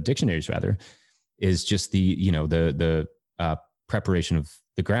the dictionaries rather, is just the preparation of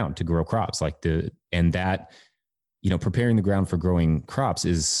the ground to grow crops, preparing the ground for growing crops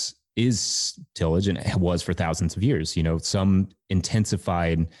is tillage, and it was for thousands of years. Some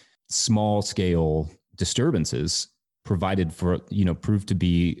intensified small scale disturbances proved to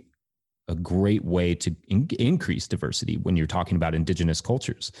be a great way to increase diversity when you're talking about indigenous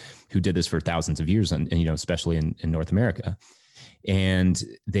cultures who did this for thousands of years, and especially in North America. And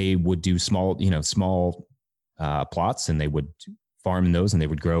they would do small plots, and they would farm in those, and they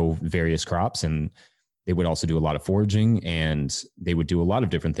would grow various crops, and they would also do a lot of foraging, and they would do a lot of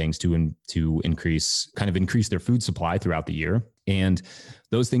different things to increase their food supply throughout the year. And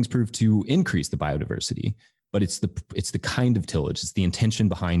those things proved to increase the biodiversity. But it's the kind of tillage, it's the intention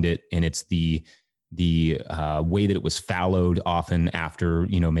behind it, and it's the way that it was fallowed often after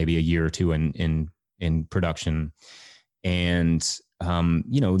maybe a year or two in production, and through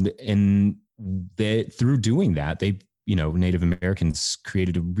doing that, Native Americans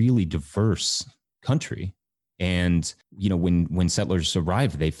created a really diverse country. And when settlers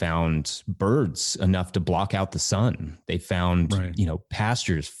arrived, they found birds enough to block out the sun. They found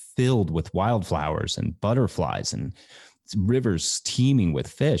pastures filled with wildflowers and butterflies, and rivers teeming with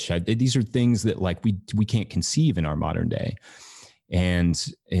fish. These are things that we can't conceive in our modern day. And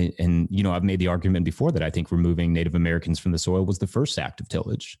I've made the argument before that I think removing Native Americans from the soil was the first act of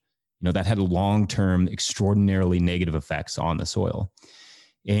tillage. That had long-term, extraordinarily negative effects on the soil.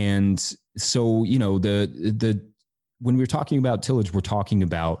 And so, when we're talking about tillage, we're talking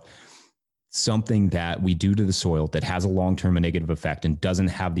about something that we do to the soil that has a long-term negative effect and doesn't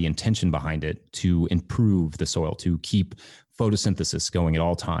have the intention behind it to improve the soil, to keep photosynthesis going at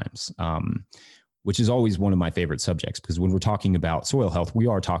all times, which is always one of my favorite subjects, because when we're talking about soil health, we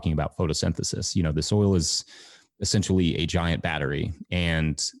are talking about photosynthesis. The soil is essentially a giant battery,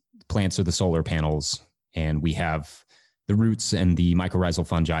 and plants are the solar panels, and we have the roots and the mycorrhizal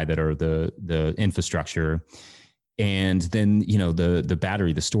fungi that are the infrastructure. And then, the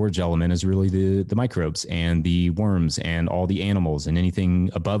battery, the storage element is really the microbes and the worms and all the animals and anything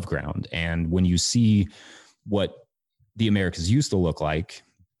above ground. And when you see what the Americas used to look like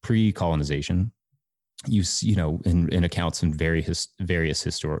pre-colonization, you see, in accounts in various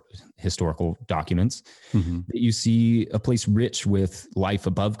historical documents, that you see a place rich with life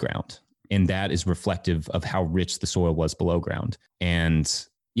above ground. And that is reflective of how rich the soil was below ground. And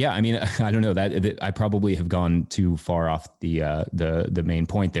yeah, I mean, I don't know that I probably have gone too far off the main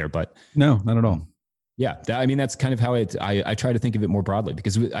point there, but no, not at all. Yeah, that's kind of how I try to think of it more broadly,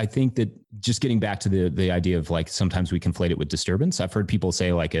 because I think that just getting back to the idea of like, sometimes we conflate it with disturbance. I've heard people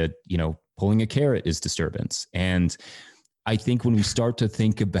say like pulling a carrot is disturbance. And I think when we start to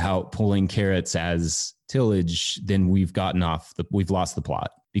think about pulling carrots as tillage, then we've lost the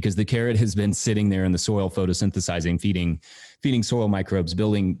plot, because the carrot has been sitting there in the soil, photosynthesizing, feeding soil microbes,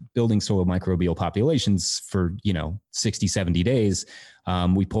 building soil microbial populations for 60, 70 days.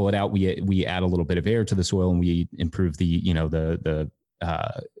 We pull it out, we add a little bit of air to the soil, and we improve the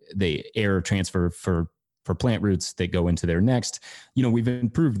air transfer for plant roots that go into there next. We've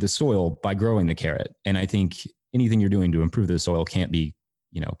improved the soil by growing the carrot. And I think anything you're doing to improve the soil can't be,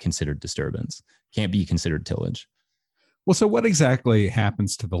 considered disturbance, can't be considered tillage. Well, so what exactly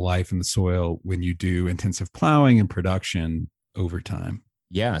happens to the life in the soil when you do intensive plowing and production over time?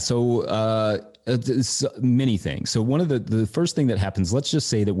 Yeah. So it's many things. So one of the first thing that happens, let's just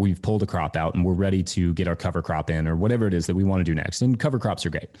say that we've pulled a crop out and we're ready to get our cover crop in, or whatever it is that we want to do next. And cover crops are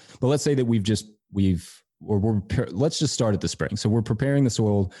great. But let's say that let's just start at the spring. So we're preparing the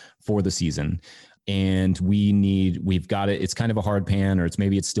soil for the season, and we've got it. It's kind of a hard pan, or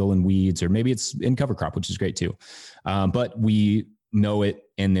maybe it's still in weeds, or maybe it's in cover crop, which is great too. But we know it,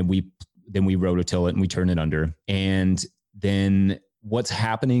 and then we rototill it and we turn it under. And then what's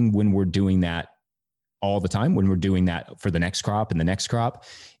happening when we're doing that all the time, when we're doing that for the next crop and the next crop,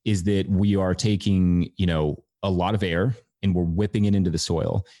 is that we are taking, a lot of air and we're whipping it into the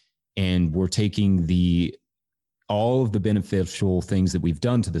soil, and we're taking all of the beneficial things that we've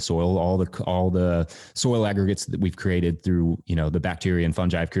done to the soil, all the soil aggregates that we've created through, the bacteria and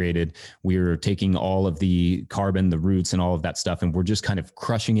fungi I've created. We're taking all of the carbon, the roots, and all of that stuff, and we're just kind of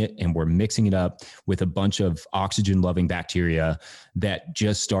crushing it, and we're mixing it up with a bunch of oxygen-loving bacteria that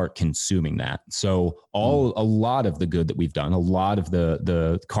just start consuming that. So a lot of the good that we've done, a lot of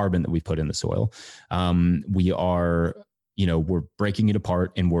the carbon that we put in the soil, we're breaking it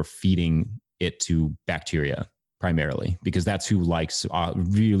apart, and we're feeding it to bacteria primarily, because that's who likes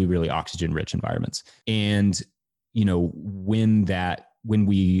really, really oxygen-rich environments. And, when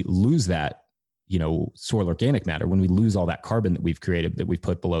we lose that, soil organic matter, when we lose all that carbon that we've created, that we've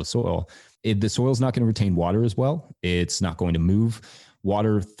put below soil, the soil's not going to retain water as well. It's not going to move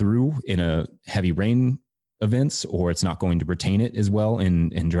water through in a heavy rain events, or it's not going to retain it as well in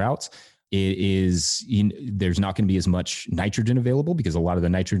droughts. There's not going to be as much nitrogen available, because a lot of the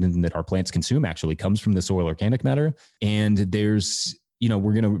nitrogen that our plants consume actually comes from the soil organic matter. And there's,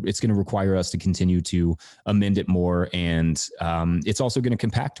 it's going to require us to continue to amend it more. And it's also going to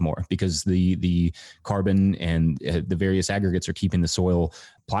compact more, because the carbon and the various aggregates are keeping the soil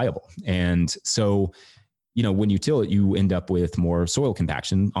pliable. And so, when you till it, you end up with more soil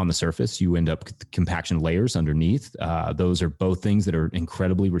compaction on the surface. You end up with compaction layers underneath. Those are both things that are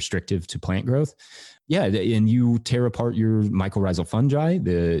incredibly restrictive to plant growth. Yeah, and you tear apart your mycorrhizal fungi,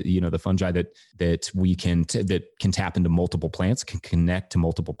 the fungi that can tap into multiple plants, can connect to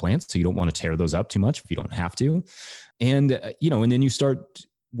multiple plants. So you don't want to tear those up too much if you don't have to. And and then you start.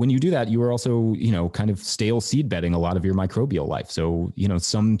 When you do that, you are also, kind of stale seed bedding a lot of your microbial life. So,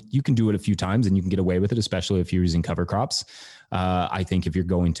 you can do it a few times and you can get away with it, especially if you're using cover crops. I think if you're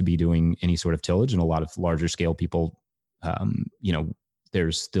going to be doing any sort of tillage, and a lot of larger scale people,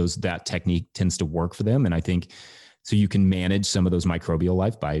 that technique tends to work for them. And I think so you can manage some of those microbial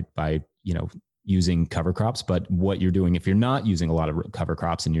life by using cover crops. But what you're doing, if you're not using a lot of cover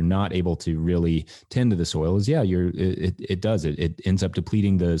crops and you're not able to really tend to the soil, is it ends up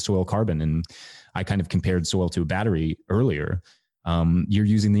depleting the soil carbon. And I kind of compared soil to a battery earlier. You're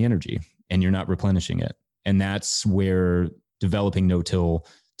using the energy and you're not replenishing it. And that's where developing no-till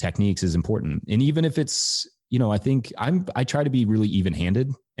techniques is important. And even if it's, I think I try to be really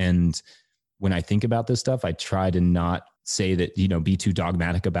even-handed. And when I think about this stuff, I try to not say that, be too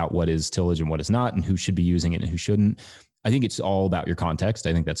dogmatic about what is tillage and what is not, and who should be using it and who shouldn't. I think it's all about your context.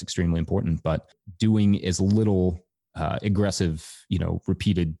 I think that's extremely important, but doing as little aggressive,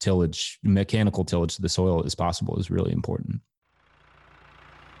 repeated tillage, mechanical tillage to the soil as possible is really important.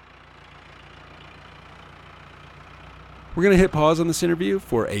 We're going to hit pause on this interview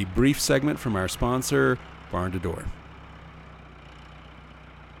for a brief segment from our sponsor, Barn to Door.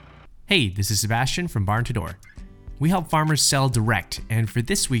 Hey, this is Sebastian from Barn to Door. We help farmers sell direct, and for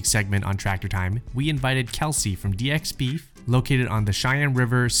this week's segment on Tractor Time, we invited Kelsey from DX Beef, located on the Cheyenne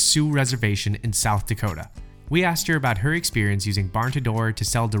River Sioux Reservation in South Dakota. We asked her about her experience using Barn to Door to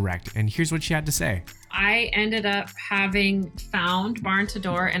sell direct, and here's what she had to say. I ended up having found Barn to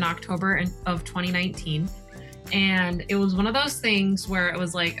Door in October of 2019. And it was one of those things where it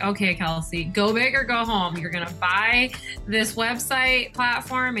was like, okay, Kelsey, go big or go home. You're going to buy this website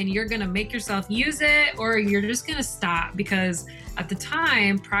platform and you're going to make yourself use it, or you're just going to stop. Because at the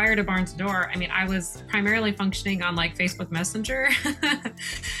time, prior to Barn to Door, I was primarily functioning on like Facebook Messenger.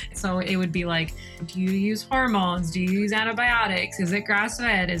 So it would be like, do you use hormones? Do you use antibiotics? Is it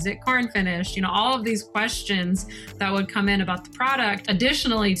grass-fed? Is it corn finished? All of these questions that would come in about the product.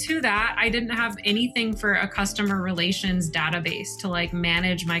 Additionally to that, I didn't have anything for a customer relations database to like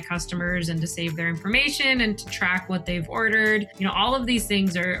manage my customers and to save their information and to track what they've ordered. All of these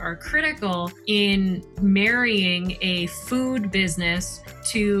things are critical in marrying a food business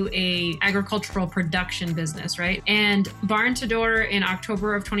to a agricultural production business, right? And Barn to Door in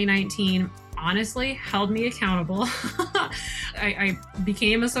October of 2019 honestly held me accountable. I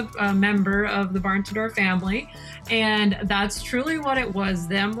became a member of the Barn to Door family, and that's truly what it was,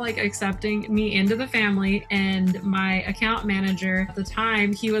 them like accepting me into the family. And my account manager at the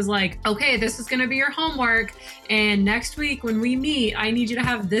time, he was like, okay, this is going to be your homework, and next week when we meet, I need you to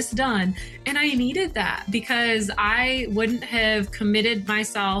have this done. And I needed that because I wouldn't have committed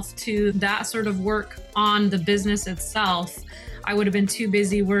myself to that sort of work on the business itself. I would have been too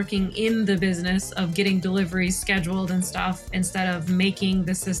busy working in the business of getting deliveries scheduled and stuff instead of making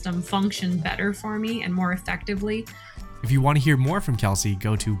the system function better for me and more effectively. If you want to hear more from Kelsey,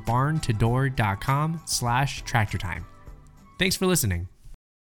 go to barntodoor.com/tractortime. Thanks for listening.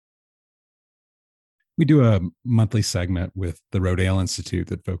 We do a monthly segment with the Rodale Institute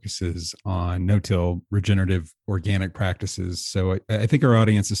that focuses on no-till regenerative organic practices. So I think our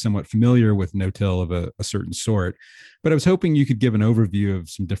audience is somewhat familiar with no-till of a certain sort, but I was hoping you could give an overview of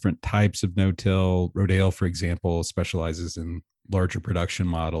some different types of no-till. Rodale, for example, specializes in larger production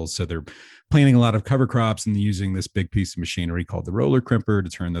models. So they're planting a lot of cover crops and using this big piece of machinery called the roller crimper to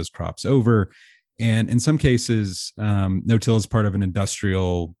turn those crops over. And in some cases, no-till is part of an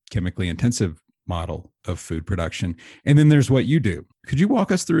industrial, chemically intensive model of food production. And then there's what you do. Could you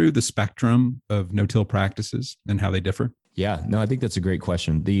walk us through the spectrum of no-till practices and how they differ? Yeah, no, I think that's a great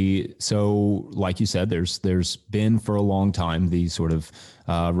question. So like you said, there's been for a long time these sort of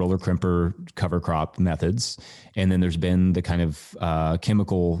roller crimper cover crop methods. And then there's been the kind of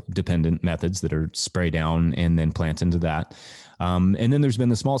chemical dependent methods that are spray down and then plant into that. And then there's been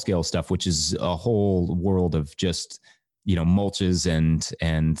the small scale stuff, which is a whole world of just mulches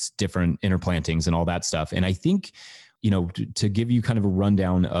and different interplantings and all that stuff. And I think, to give you kind of a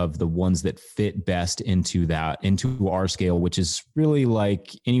rundown of the ones that fit best into our scale, which is really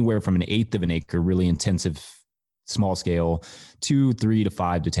like anywhere from 1/8 of an acre, really intensive small scale, to 3 to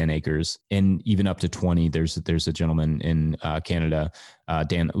 5 to 10 acres, and even up to 20. There's a gentleman in Canada,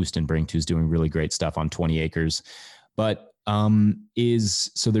 Dan Oostenbrink, who's doing really great stuff on 20 acres. But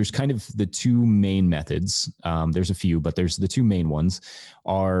so there's kind of the two main methods. There's a few, but there's the two main ones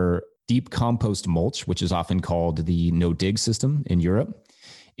are deep compost mulch, which is often called the no-dig system in Europe.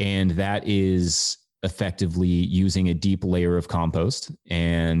 And that is effectively using a deep layer of compost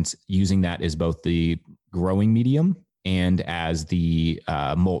and using that as both the growing medium and as the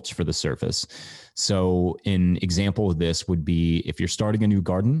mulch for the surface. So an example of this would be if you're starting a new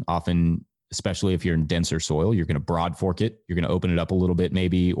garden, often especially if you're in denser soil, you're going to broad fork it. You're going to open it up a little bit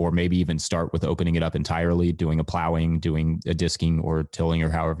maybe, or maybe even start with opening it up entirely, doing a plowing, doing a disking or tilling or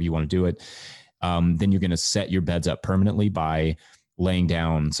however you want to do it. Then you're going to set your beds up permanently by laying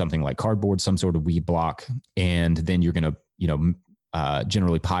down something like cardboard, some sort of weed block. And then you're going to,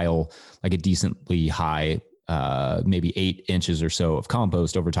 generally pile like a decently high, maybe 8 inches or so of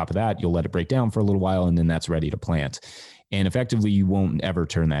compost over top of that. You'll let it break down for a little while, and then that's ready to plant. And effectively, you won't ever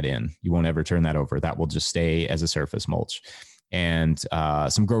turn that in. You won't ever turn that over. That will just stay as a surface mulch. And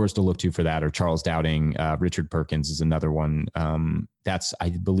some growers to look to for that are Charles Dowding. Richard Perkins is another one. That's,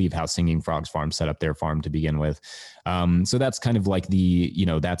 I believe, how Singing Frogs Farm set up their farm to begin with. So that's kind of like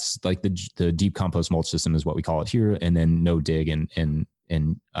that's like the deep compost mulch system is what we call it here. And then no dig in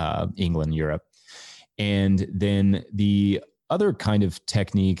England, Europe. And then the other kind of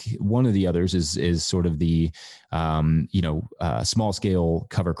technique, one of the others is sort of the, small scale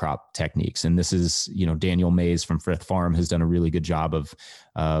cover crop techniques. And this is, Daniel Mays from Frith Farm has done a really good job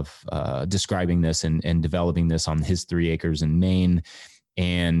of describing this and developing this on his 3 acres in Maine.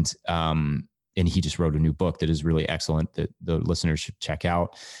 And he just wrote a new book that is really excellent that the listeners should check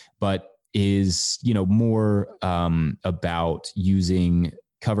out, but is, more about using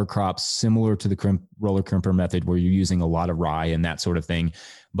cover crops similar to the roller crimper method, where you're using a lot of rye and that sort of thing.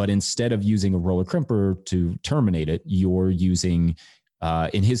 But instead of using a roller crimper to terminate it, you're using,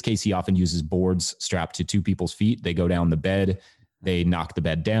 in his case, he often uses boards strapped to 2 people's feet. They go down the bed, they knock the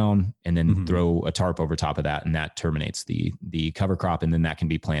bed down, and then throw a tarp over top of that. And that terminates the cover crop. And then that can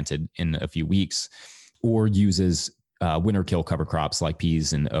be planted in a few weeks, or uses winter kill cover crops like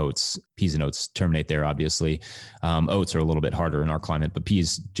peas and oats. Peas and oats terminate there, obviously. Oats are a little bit harder in our climate, but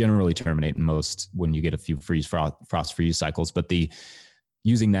peas generally terminate in most when you get a few frost freeze cycles. But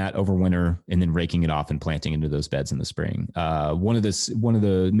using that over winter and then raking it off and planting into those beds in the spring. One of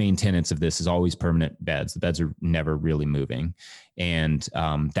the main tenets of this is always permanent beds. The beds are never really moving. And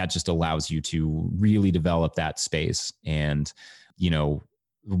that just allows you to really develop that space. And,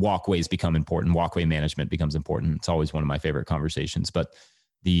 walkways become important. Walkway management becomes important. It's always one of my favorite conversations. But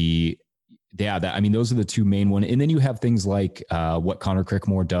those are the 2 main ones. And then you have things like what Connor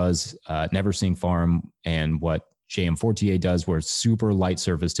Crickmore does, Never Seeing Farm, and what J.M. Fortier does, where it's super light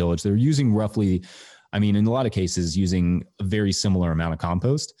surface tillage. They're using roughly, in a lot of cases, using a very similar amount of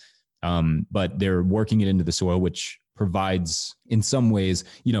compost, but they're working it into the soil, which provides, in some ways,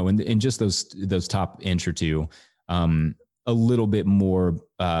 in just those top inch or 2, a little bit more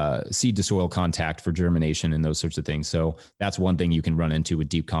seed to soil contact for germination and those sorts of things. So that's one thing you can run into with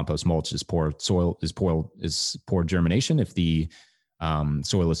deep compost mulch is poor germination if the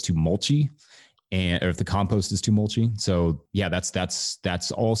soil is too mulchy, or if the compost is too mulchy. So yeah,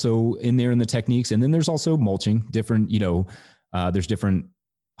 that's also in there in the techniques. And then there's also mulching, different, there's different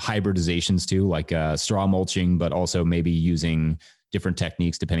hybridizations too, like straw mulching, but also maybe using different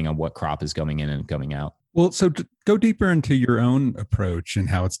techniques depending on what crop is going in and coming out. Well, so to go deeper into your own approach and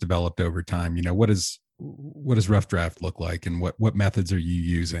how it's developed over time, what does Rough Draft look like, and what methods are you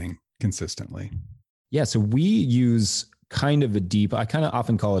using consistently? Yeah, so we use kind of I kind of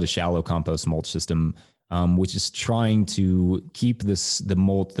often call it a shallow compost mulch system, which is trying to keep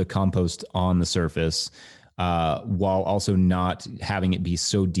the compost on the surface, while also not having it be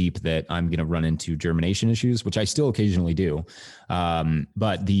so deep that I'm going to run into germination issues, which I still occasionally do.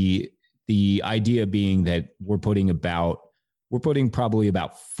 But the idea being that we're putting probably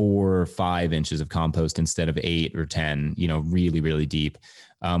about 4 or 5 inches of compost instead of 8 or 10, really, really deep.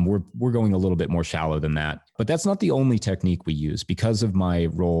 We're going a little bit more shallow than that, but that's not the only technique we use. Because of my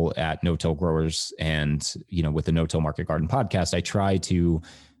role at No-Till Growers and, with the No-Till Market Garden podcast, I try to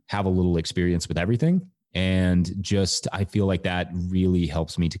have a little experience with everything. And I feel like that really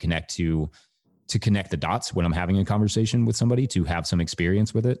helps me to connect the dots when I'm having a conversation with somebody, to have some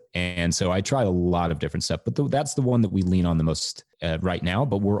experience with it. And so I try a lot of different stuff, but that's the one that we lean on the most right now.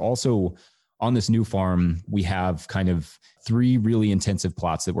 But we're also on this new farm, we have kind of 3 really intensive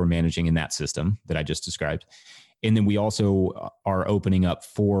plots that we're managing in that system that I just described. And then we also are opening up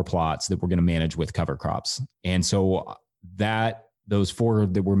 4 plots that we're going to manage with cover crops. And so those 4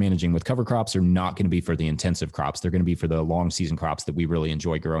 that we're managing with cover crops are not going to be for the intensive crops. They're going to be for the long season crops that we really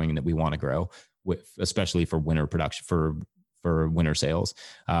enjoy growing and that we want to grow, especially for winter production, for winter sales.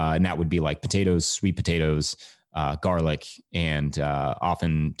 And that would be like potatoes, sweet potatoes, garlic, and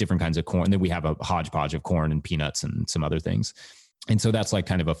often different kinds of corn. And then we have a hodgepodge of corn and peanuts and some other things. And so that's like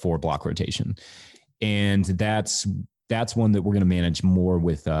kind of a 4-block rotation. And that's one that we're going to manage more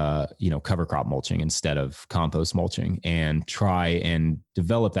with, cover crop mulching instead of compost mulching, and try and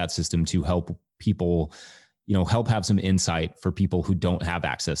develop that system to help people, help have some insight for people who don't have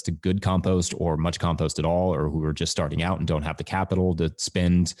access to good compost or much compost at all, or who are just starting out and don't have the capital to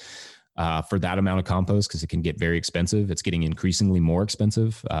spend for that amount of compost, because it can get very expensive. It's getting increasingly more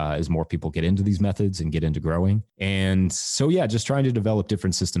expensive as more people get into these methods and get into growing. And so, yeah, just trying to develop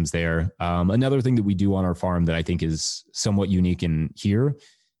different systems there. Another thing that we do on our farm that I think is somewhat unique in here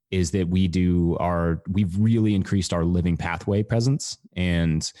is that we've really increased our living pathway presence.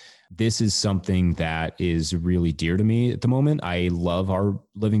 And this is something that is really dear to me at the moment. I love our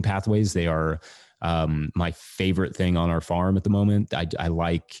living pathways. They are my favorite thing on our farm at the moment. I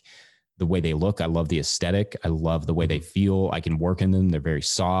like the way they look. I love the aesthetic. I love the way they feel. I can work in them. They're very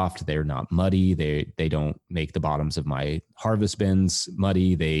soft. They're not muddy. They don't make the bottoms of my harvest bins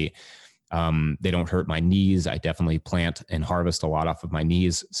muddy. They don't hurt my knees. I definitely plant and harvest a lot off of my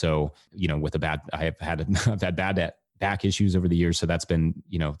knees. So, I've had bad back issues over the years. So that's been,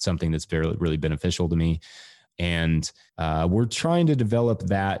 something that's really beneficial to me. And we're trying to develop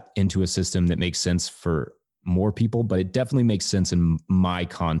that into a system that makes sense for more people, but it definitely makes sense in my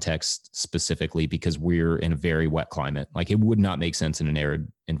context specifically because we're in a very wet climate. Like it would not make sense in an arid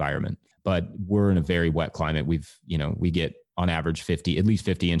environment, but we're in a very wet climate. We get on average at least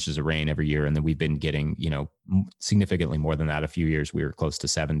 50 inches of rain every year. And then we've been getting, significantly more than that. A few years we were close to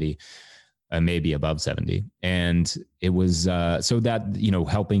 70, maybe above 70. And it was, so that,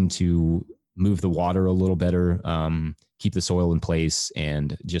 helping to move the water a little better, keep the soil in place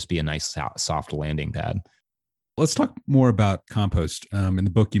and just be a nice soft landing pad. Let's talk more about compost. In the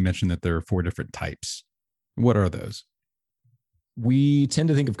book, you mentioned that there are 4 different types. What are those? We tend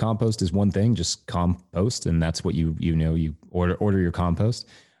to think of compost as one thing, just compost, and that's what you order your compost.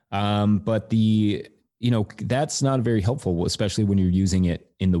 But that's not very helpful, especially when you're using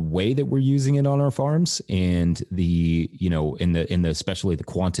it in the way that we're using it on our farms and especially the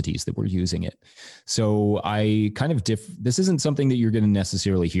quantities that we're using it. So I kind of this isn't something that you're going to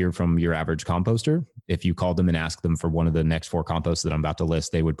necessarily hear from your average composter. If you called them and asked them for one of the next 4 composts that I'm about to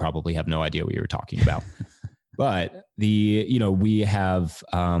list, they would probably have no idea what you were talking about. But we have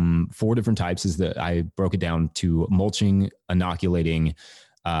 4 different types. I broke it down to mulching, inoculating,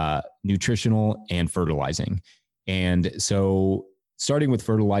 nutritional, and fertilizing. And so starting with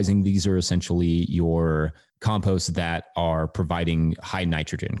fertilizing, these are essentially your composts that are providing high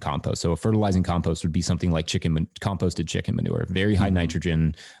nitrogen compost. So a fertilizing compost would be something like composted chicken manure, very high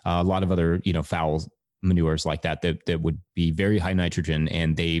nitrogen, a lot of other, fowl manures like that would be very high nitrogen,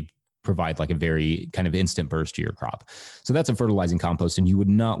 and they provide like a very kind of instant burst to your crop. So that's a fertilizing compost. And you would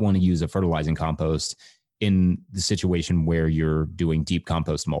not want to use a fertilizing compost in the situation where you're doing deep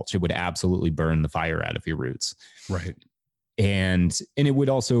compost mulch. It would absolutely burn the fire out of your roots. Right. And it would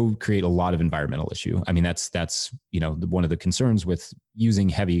also create a lot of environmental issue. I mean, that's one of the concerns with using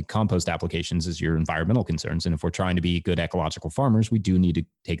heavy compost applications is your environmental concerns. And if we're trying to be good ecological farmers, we do need to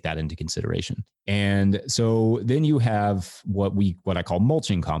take that into consideration. And so then you have what I call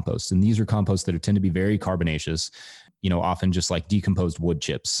mulching compost. And these are composts that tend to be very carbonaceous, often just like decomposed wood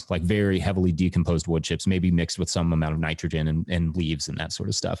chips, like very heavily decomposed wood chips, maybe mixed with some amount of nitrogen and leaves and that sort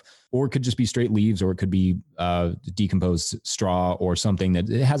of stuff. Or it could just be straight leaves, or it could be decomposed straw or something that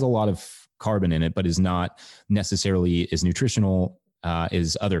it has a lot of carbon in it, but is not necessarily as nutritional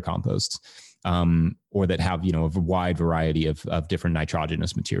as other composts, or that have, a wide variety of different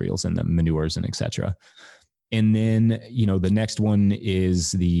nitrogenous materials in them, manures and et cetera. And then, the next one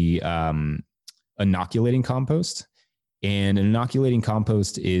is the inoculating compost. And an inoculating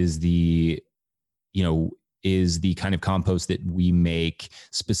compost is the kind of compost that we make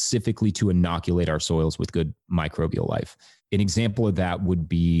specifically to inoculate our soils with good microbial life. An example of that would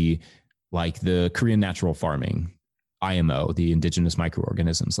be like the Korean natural farming, IMO, the indigenous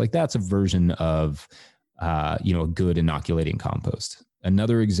microorganisms. Like that's a version of, a good inoculating compost.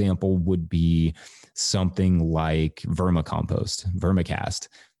 Another example would be something like vermicast.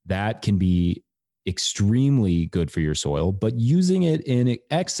 That can be extremely good for your soil, but using it in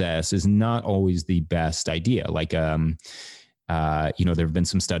excess is not always the best idea. Like, there have been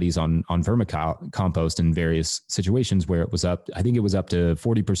some studies on vermicompost in various situations where it was up to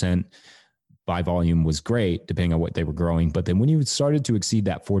 40% by volume was great, depending on what they were growing. But then when you started to exceed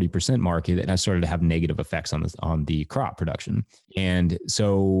that 40% mark, it has started to have negative effects on the crop production. And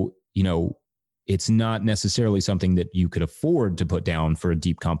so, it's not necessarily something that you could afford to put down for a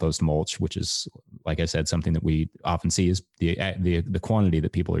deep compost mulch, which is, like I said, something that we often see is the quantity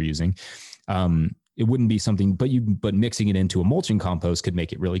that people are using. It wouldn't be something, but mixing it into a mulching compost could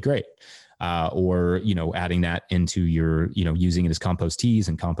make it really great. Or adding that into your, using it as compost teas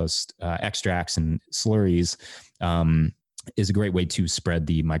and compost extracts and slurries is a great way to spread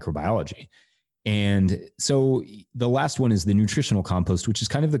the microbiology. And so the last one is the nutritional compost, which is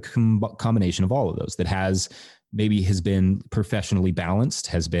kind of the combination of all of those that has been professionally balanced,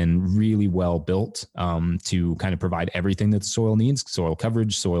 has been really well built to kind of provide everything that the soil needs: soil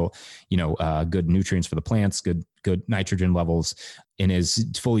coverage, soil, good nutrients for the plants, good nitrogen levels, and is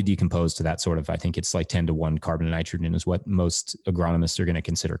fully decomposed to that sort of, I think it's like 10-to-1 carbon and nitrogen is what most agronomists are going to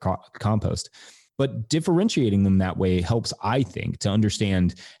consider compost. But differentiating them that way helps, I think, to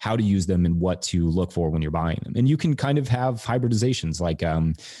understand how to use them and what to look for when you're buying them. And you can kind of have hybridizations, like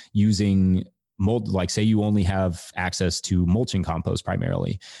using mold, like say you only have access to mulching compost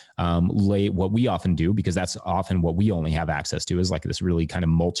primarily. What we often do, because that's often what we only have access to, is like this really kind of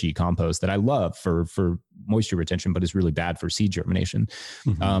mulchy compost that I love for moisture retention, but is really bad for seed germination.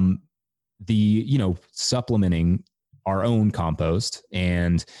 Mm-hmm. supplementing our own compost,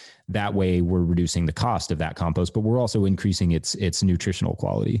 and that way we're reducing the cost of that compost, but we're also increasing its nutritional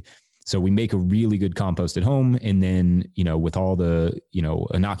quality. So we make a really good compost at home, and then, with all the,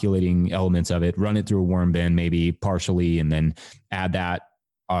 inoculating elements of it, run it through a worm bin, maybe partially, and then add that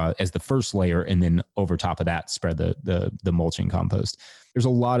as the first layer. And then over top of that, spread the mulching compost. There's a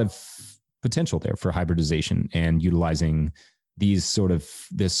lot of potential there for hybridization and utilizing this sort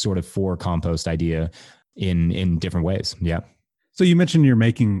of for compost idea in different ways. Yeah. So you mentioned you're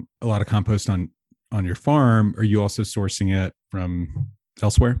making a lot of compost on your farm. Are you also sourcing it from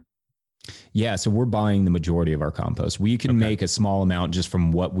elsewhere? Yeah. So we're buying the majority of our compost. We can make a small amount just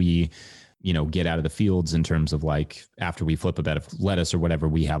from what we, get out of the fields in terms of like after we flip a bed of lettuce or whatever,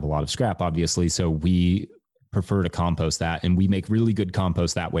 we have a lot of scrap, obviously. So we prefer to compost that, and we make really good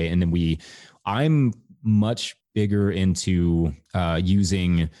compost that way. And then I'm much bigger into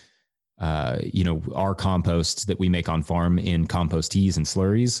using our composts that we make on farm in compost teas and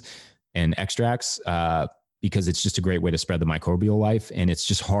slurries and extracts, because it's just a great way to spread the microbial life. And it's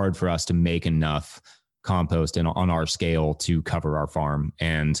just hard for us to make enough compost on our scale to cover our farm.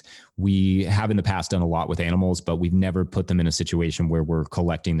 And we have in the past done a lot with animals, but we've never put them in a situation where we're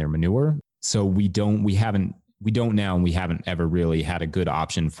collecting their manure. So we don't now, and we haven't ever really had a good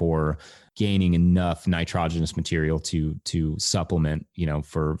option for gaining enough nitrogenous material to supplement,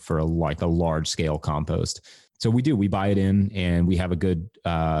 for a large scale compost. So we buy it in, and we have a good,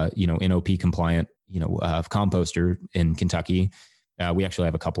 NOP compliant, composter in Kentucky. We actually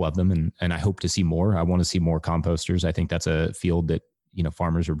have a couple of them, and I hope to see more. I want to see more composters. I think that's a field that,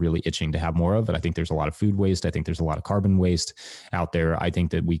 farmers are really itching to have more of it. I think there's a lot of food waste. I think there's a lot of carbon waste out there. I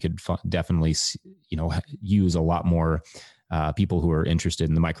think that we could definitely, use a lot more people who are interested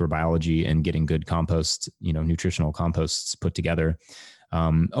in the microbiology and getting good compost, nutritional composts put together.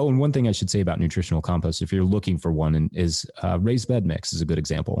 And one thing I should say about nutritional compost, if you're looking for one, is raised bed mix is a good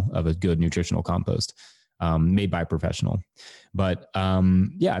example of a good nutritional compost made by a professional. But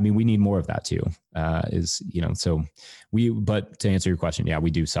we need more of that too. But to answer your question,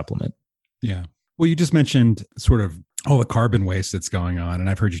 we do supplement. Yeah. Well, you just mentioned sort of all the carbon waste that's going on. And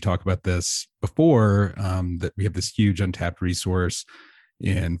I've heard you talk about this before, that we have this huge untapped resource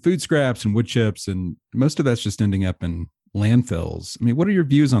in food scraps and wood chips, and most of that's just ending up in landfills. I mean, what are your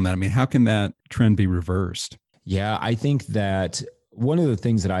views on that? I mean, how can that trend be reversed? Yeah, I think that one of the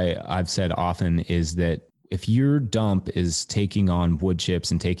things that I've said often is that if your dump is taking on wood chips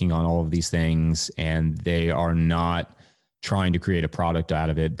and taking on all of these things, and they are not trying to create a product out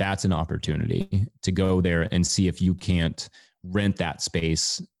of it, that's an opportunity to go there and see if you can't rent that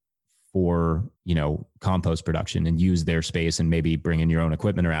space for, compost production and use their space, and maybe bring in your own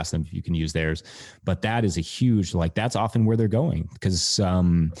equipment or ask them if you can use theirs. But that is a huge, that's often where they're going, because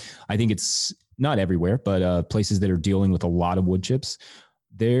I think it's not everywhere, but places that are dealing with a lot of wood chips,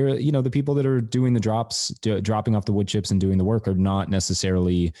 they're, the people that are doing the dropping off the wood chips and doing the work are not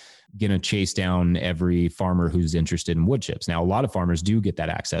necessarily going to chase down every farmer who's interested in wood chips. Now, a lot of farmers do get that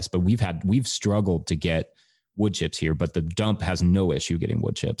access, but we've struggled to get wood chips here, but the dump has no issue getting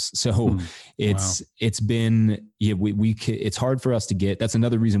wood chips. So it's been, it's hard for us to get. That's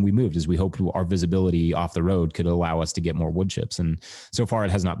another reason we moved, is we hoped our visibility off the road could allow us to get more wood chips. And so far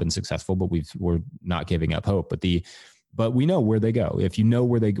it has not been successful, but we're not giving up hope. But we know where they go. If you know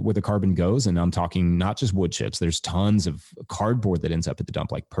where the carbon goes, and I'm talking not just wood chips, there's tons of cardboard that ends up at the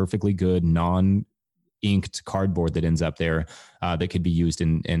dump, like perfectly good non-inked cardboard that ends up there that could be used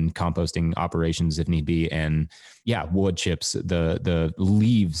in composting operations if need be. And wood chips, the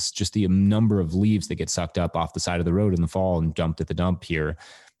leaves, just the number of leaves that get sucked up off the side of the road in the fall and dumped at the dump here.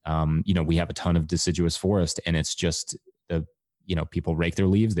 We have a ton of deciduous forest, and it's just people rake their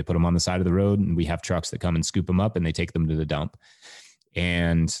leaves, they put them on the side of the road, and we have trucks that come and scoop them up and they take them to the dump.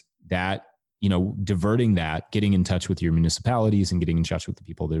 And that, diverting that, getting in touch with your municipalities and getting in touch with the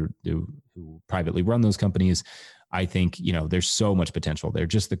people who privately run those companies, I think, there's so much potential there,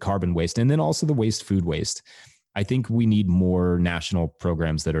 just the carbon waste. And then also the food waste. I think we need more national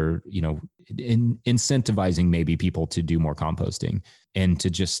programs that are, incentivizing maybe people to do more composting, and to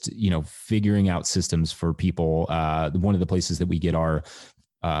just, figuring out systems for people. One of the places that we get our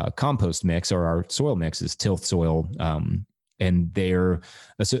compost mix or our soil mix is Tilth Soil. And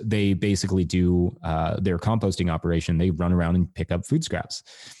they basically do their composting operation. They run around and pick up food scraps.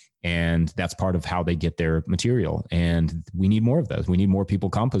 And that's part of how they get their material. And we need more of those. We need more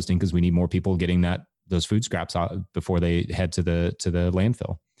people composting, because we need more people getting those food scraps out before they head to the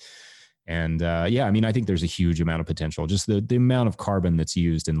landfill. And I think there's a huge amount of potential. Just the amount of carbon that's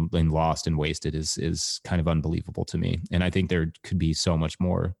used and lost and wasted is kind of unbelievable to me. And I think there could be so much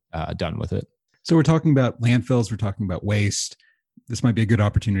more done with it. So we're talking about landfills, we're talking about waste. This might be a good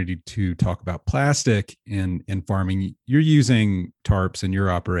opportunity to talk about plastic in farming. You're using tarps in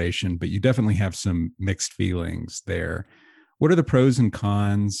your operation, but you definitely have some mixed feelings there. What are the pros and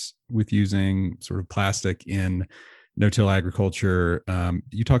cons with using sort of plastic in no-till agriculture?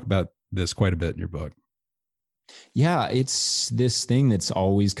 You talk about this quite a bit in your book. Yeah, it's this thing that's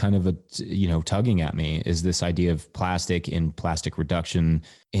always kind of tugging at me, is this idea of plastic and plastic reduction.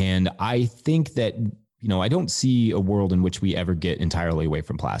 And I think that, I don't see a world in which we ever get entirely away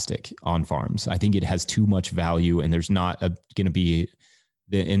from plastic on farms. I think it has too much value, and there's not going to be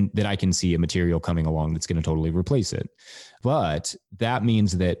that I can see a material coming along that's going to totally replace it. But that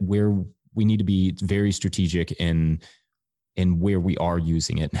means that we need to be very strategic in where we are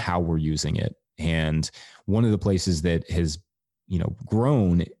using it and how we're using it. And one of the places that has,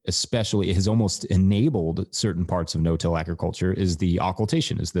 grown, especially, it has almost enabled certain parts of no-till agriculture, is the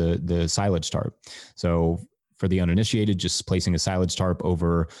occultation, is the silage tarp. So for the uninitiated, just placing a silage tarp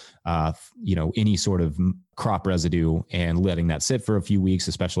over, any sort of crop residue and letting that sit for a few weeks,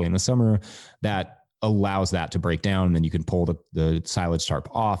 especially in the summer, that allows that to break down. And then you can pull the silage tarp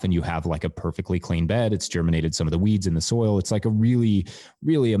off and you have like a perfectly clean bed. It's germinated some of the weeds in the soil. It's like a really,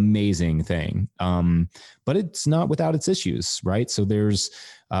 really amazing thing. But it's not without its issues, right? So there's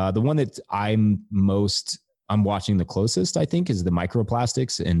the one that I'm watching the closest, I think, is the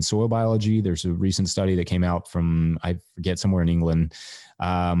microplastics in soil biology. There's a recent study that came out from, I forget, somewhere in England,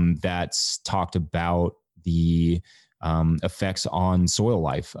 that's talked about the effects on soil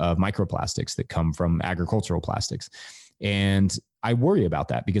life of microplastics that come from agricultural plastics. And I worry about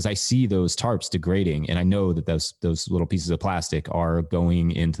that because I see those tarps degrading, and I know that those little pieces of plastic are going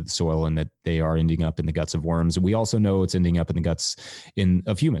into the soil and that they are ending up in the guts of worms. We also know it's ending up in the guts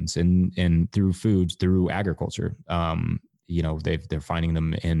of humans and through foods, through agriculture. They're finding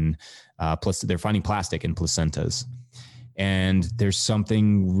them in they're finding plastic in placentas. And there's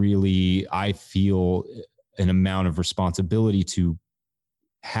something really, I feel, an amount of responsibility to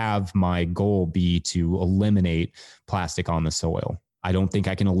have my goal be to eliminate plastic on the soil. I don't think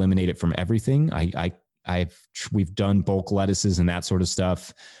I can eliminate it from everything. We've done bulk lettuces and that sort of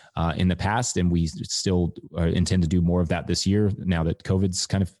stuff in the past, and we still intend to do more of that this year now that COVID's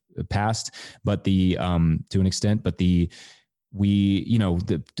kind of passed, but to an extent, but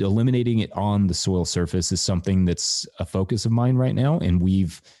eliminating it on the soil surface is something that's a focus of mine right now. And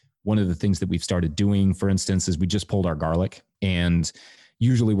one of the things that we've started doing, for instance, is we just pulled our garlic. And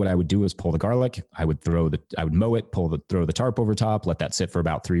usually what I would do is pull the garlic, I would mow it, throw the tarp over top, let that sit for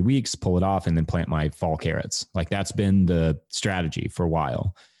about 3 weeks, pull it off, and then plant my fall carrots. Like, that's been the strategy for a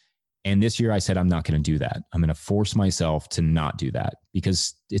while. And this year I said, I'm not going to do that. I'm going to force myself to not do that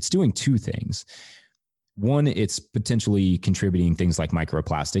because it's doing two things. One, it's potentially contributing things like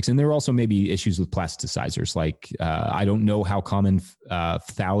microplastics. And there are also maybe issues with plasticizers. Like, I don't know how common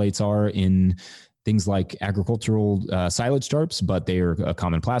phthalates are in things like agricultural silage tarps, but they are a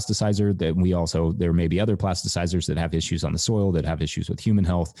common plasticizer. There may be other plasticizers that have issues on the soil, that have issues with human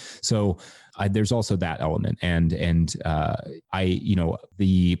health. So there's also that element. And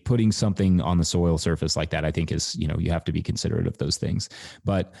the putting something on the soil surface like that, I think is, you have to be considerate of those things.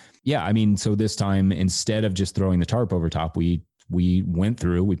 But yeah, so this time, instead of just throwing the tarp over top, we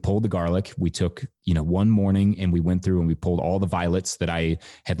pulled the garlic. We took, one morning and we went through and we pulled all the violets that I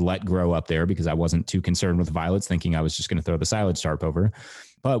had let grow up there because I wasn't too concerned with violets, thinking I was just going to throw the silage tarp over.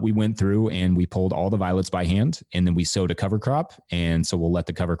 But we went through and we pulled all the violets by hand, and then we sowed a cover crop. And so we'll let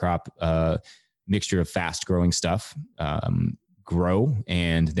the cover crop mixture of fast growing stuff grow.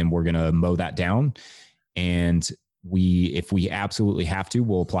 And then we're going to mow that down. And if we absolutely have to,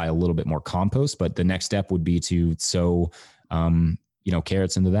 we'll apply a little bit more compost. But the next step would be to sow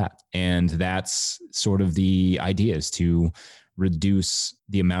carrots into that. And that's sort of the idea, is to reduce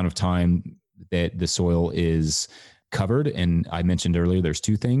the amount of time that the soil is covered. And I mentioned earlier, there's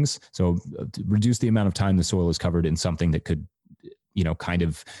two things. So reduce the amount of time the soil is covered in something that could, kind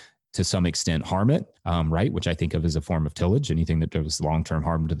of to some extent harm it, right? Which I think of as a form of tillage, anything that does long-term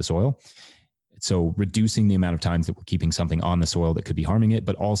harm to the soil. So reducing the amount of times that we're keeping something on the soil that could be harming it,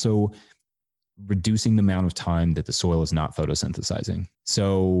 but also reducing the amount of time that the soil is not photosynthesizing.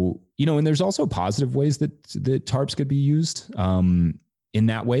 So, and there's also positive ways that tarps could be used in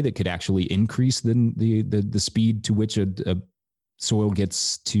that way that could actually increase the speed to which a soil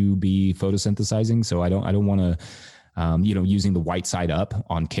gets to be photosynthesizing. So I don't want to, using the white side up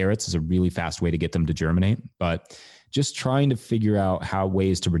on carrots is a really fast way to get them to germinate, but just trying to figure out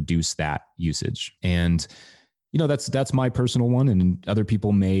ways to reduce that usage. And, that's my personal one, and other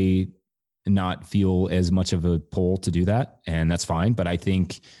people may not feel as much of a pull to do that, and that's fine. But I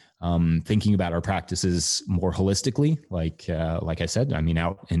think thinking about our practices more holistically, like I said, I mean,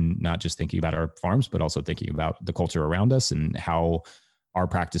 out and not just thinking about our farms, but also thinking about the culture around us and how our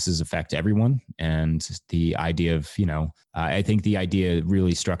practices affect everyone. And the idea of, I think the idea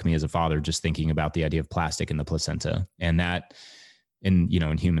really struck me as a father, just thinking about the idea of plastic in the placenta and that in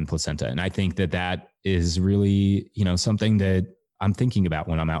human placenta. And I think that is really, something that I'm thinking about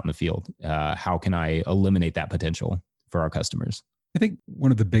when I'm out in the field. How can I eliminate that potential for our customers? I think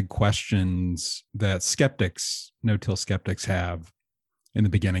one of the big questions that no-till skeptics have in the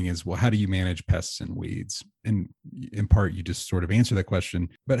beginning is, well, how do you manage pests and weeds? And in part, you just sort of answer that question,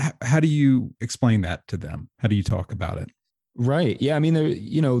 but how do you explain that to them? How do you talk about it? Right. Yeah. I mean,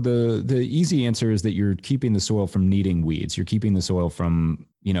 the easy answer is that you're keeping the soil from needing weeds. You're keeping the soil from,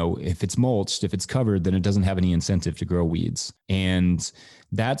 if it's mulched, if it's covered, then it doesn't have any incentive to grow weeds. And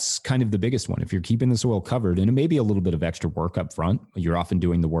that's kind of the biggest one. If you're keeping the soil covered, and it may be a little bit of extra work up front, you're often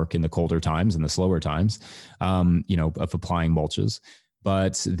doing the work in the colder times and the slower times, of applying mulches.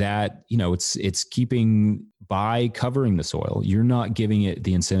 But that, it's keeping, by covering the soil, you're not giving it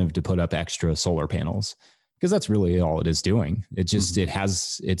the incentive to put up extra solar panels, because that's really all it is doing. It just,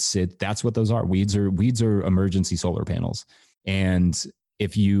 that's what those are. Weeds are emergency solar panels. And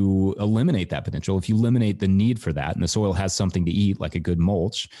if you eliminate that potential, if you eliminate the need for that, and the soil has something to eat, like a good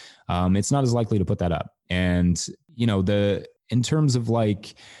mulch, it's not as likely to put that up. And, in terms of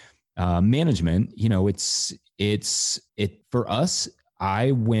management, for us,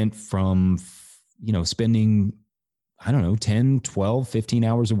 I went from, spending, 10, 12, 15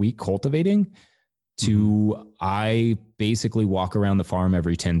 hours a week cultivating to I basically walk around the farm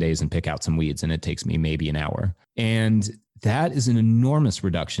every 10 days and pick out some weeds, and it takes me maybe an hour. And that is an enormous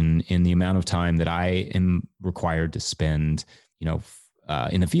reduction in the amount of time that I am required to spend,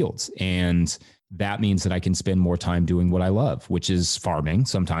 in the fields. And that means that I can spend more time doing what I love, which is farming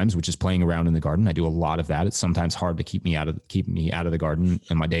sometimes, which is playing around in the garden. I do a lot of that. It's sometimes hard to keep me out of the garden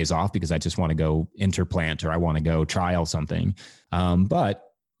on my days off, because I just want to go interplant or I want to go trial something. But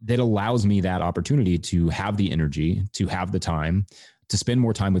that allows me that opportunity to have the energy, to have the time, to spend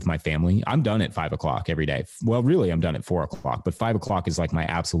more time with my family. I'm done at 5 o'clock every day. Well, really, I'm done at 4 o'clock, but 5 o'clock is like my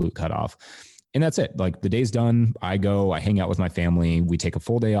absolute cutoff. And that's it. Like, the day's done. I hang out with my family. We take a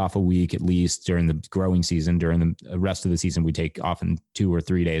full day off a week, at least during the growing season. During the rest of the season, we take often 2 or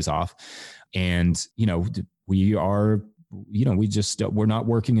 3 days off. And, we're not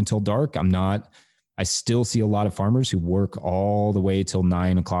working until dark. I still see a lot of farmers who work all the way till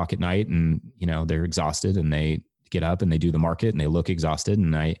 9 o'clock at night, and, they're exhausted, and they get up and they do the market and they look exhausted.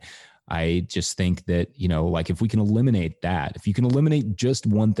 And I just think that, if we can eliminate that, if you can eliminate just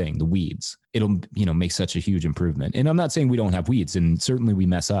one thing, the weeds, it'll, make such a huge improvement. And I'm not saying we don't have weeds, and certainly we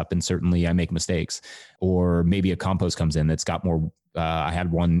mess up, and certainly I make mistakes, or maybe a compost comes in that's got more. I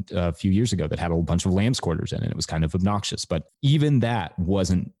had one a few years ago that had a bunch of lamb's quarters in it. It was kind of obnoxious, but even that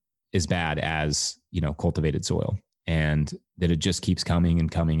wasn't as bad as, cultivated soil, and that it just keeps coming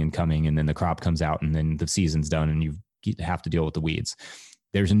and coming and coming. And then the crop comes out, and then the season's done, and you have to deal with the weeds.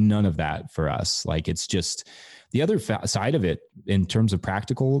 There's none of that for us. Like, it's just the other side of it in terms of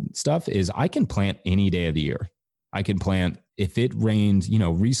practical stuff is I can plant any day of the year. I can plant if it rained,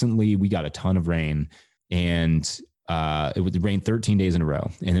 recently we got a ton of rain, and it would rain 13 days in a row.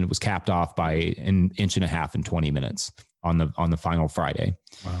 And then it was capped off by an inch and a half in 20 minutes on the final Friday.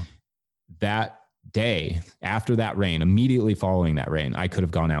 Wow. That day after that rain, immediately following that rain, I could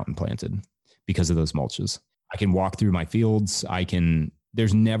have gone out and planted because of those mulches. I can walk through my fields.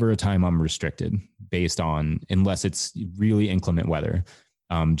 There's never a time I'm restricted unless it's really inclement weather,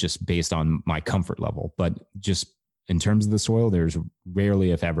 just based on my comfort level. But just in terms of the soil, there's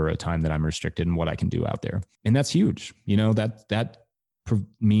rarely, if ever, a time that I'm restricted in what I can do out there. And that's huge. That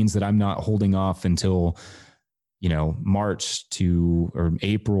means that I'm not holding off until, March or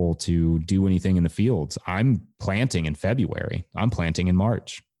April to do anything in the fields. I'm planting in February. I'm planting in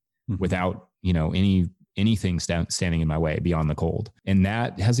March without, anything standing in my way beyond the cold. And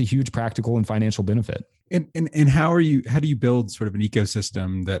that has a huge practical and financial benefit. And how do you build sort of an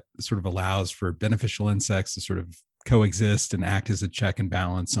ecosystem that sort of allows for beneficial insects to sort of coexist and act as a check and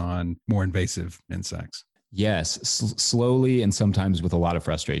balance on more invasive insects? Yes, slowly, and sometimes with a lot of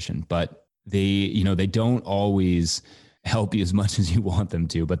frustration, but they don't always help you as much as you want them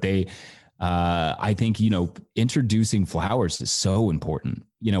to, but I think, introducing flowers is so important,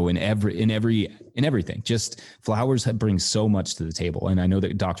 in everything. Just flowers bring so much to the table. And I know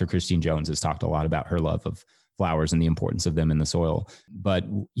that Dr. Christine Jones has talked a lot about her love flowers and the importance of them in the soil. But,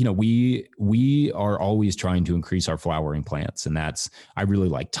 we are always trying to increase our flowering plants. And I really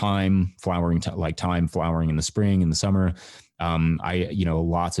like thyme flowering, thyme flowering in the spring and the summer.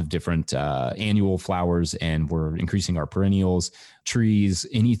 Lots of different annual flowers, and we're increasing our perennials, trees,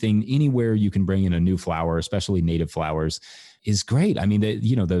 anywhere you can bring in a new flower, especially native flowers, is great. I mean,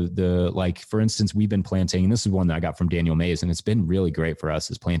 for instance, we've been planting, and this is one that I got from Daniel Mays, and it's been really great for us,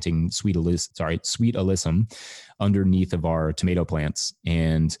 is planting sweet alyssum underneath of our tomato plants.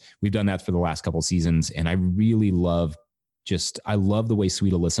 And we've done that for the last couple of seasons. And I really love the way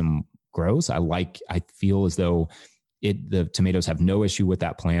sweet alyssum grows. I feel as though the tomatoes have no issue with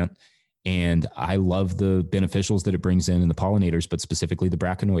that plant. And I love the beneficials that it brings in and the pollinators, but specifically the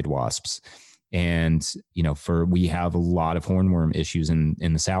brachynoid wasps. And, we have a lot of hornworm issues in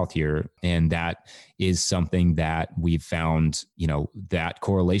the South here. And that is something that we've found, that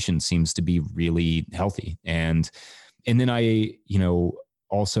correlation seems to be really healthy. And then I,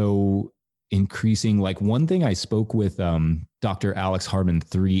 also increasing, one thing I spoke with Dr. Alex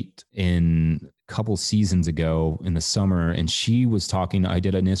Harmon-Threet in a couple seasons ago in the summer, and she was talking, I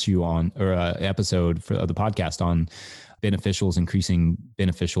did an episode for the podcast on beneficials, increasing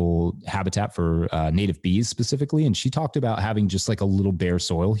beneficial habitat for native bees specifically. And she talked about having just a little bare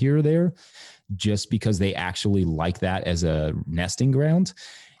soil here or there, just because they actually like that as a nesting ground.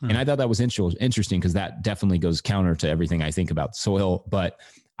 And I thought that was interesting, because that definitely goes counter to everything I think about soil. But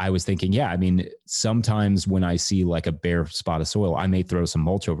I was thinking, sometimes when I see a bare spot of soil, I may throw some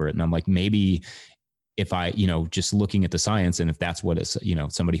mulch over it. And I'm like, maybe if I, just looking at the science, and if that's what is,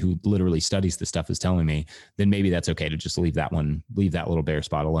 somebody who literally studies this stuff is telling me, then maybe that's okay to just leave that little bare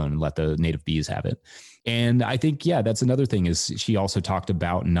spot alone and let the native bees have it. And I think, that's another thing, is she also talked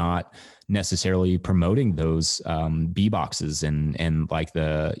about not necessarily promoting those bee boxes and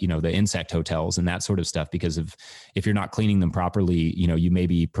the insect hotels and that sort of stuff, because if you're not cleaning them properly, you may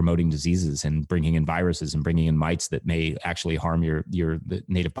be promoting diseases and bringing in viruses and bringing in mites that may actually harm the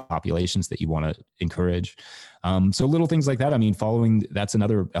native populations that you want to encourage. So little things like that. I mean, that's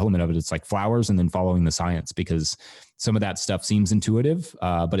another element of it. It's like flowers, and then following the science, because some of that stuff seems intuitive,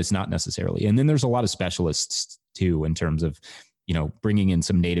 but it's not necessarily. And then there's a lot of specialists too, in terms of, bringing in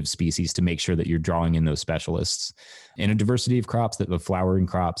some native species to make sure that you're drawing in those specialists, and a diversity of crops, of flowering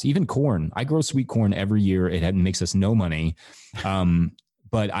crops, even corn. I grow sweet corn every year. It makes us no money.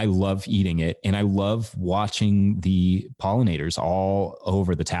 But I love eating it, and I love watching the pollinators all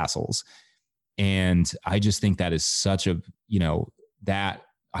over the tassels. And I just think that is such a, that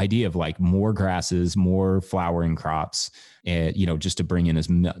idea of more grasses, more flowering crops, and, just to bring in as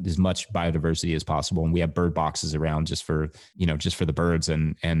much biodiversity as possible. And we have bird boxes around just for the birds.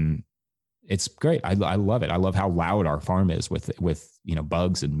 And it's great. I love it. I love how loud our farm is with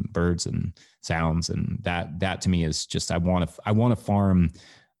bugs and birds and sounds. And that to me is just, I want to farm,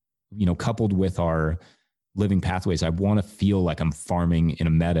 coupled with our living pathways. I want to feel like I'm farming in a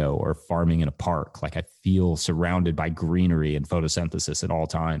meadow or farming in a park. Like I feel surrounded by greenery and photosynthesis at all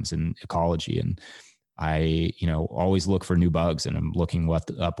times and ecology. And I, always look for new bugs, and I'm looking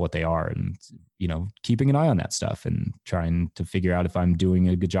up what they are, and, keeping an eye on that stuff and trying to figure out if I'm doing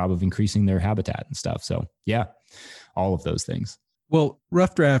a good job of increasing their habitat and stuff. So yeah, all of those things. Well,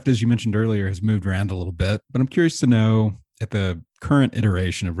 Rough Draft, as you mentioned earlier, has moved around a little bit, but I'm curious to know, at the current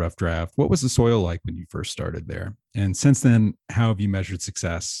iteration of Rough Draft, what was the soil like when you first started there? And since then, how have you measured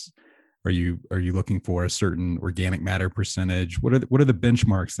success? Are you looking for a certain organic matter percentage? What are the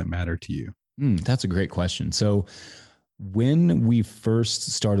benchmarks that matter to you? That's a great question. So when we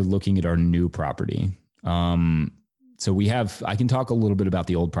first started looking at our new property, I can talk a little bit about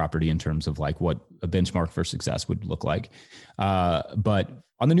the old property in terms of what a benchmark for success would look like. But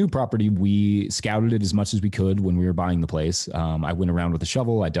on the new property, we scouted it as much as we could when we were buying the place. I went around with a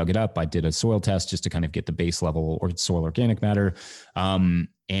shovel. I dug it up. I did a soil test just to kind of get the base level or soil organic matter.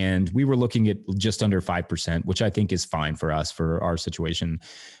 And we were looking at just under 5%, which I think is fine for us, for our situation,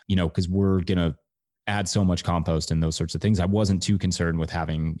 because we're going to add so much compost and those sorts of things. I wasn't too concerned with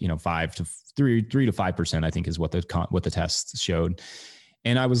having, 3 to 5%, I think is what the tests showed.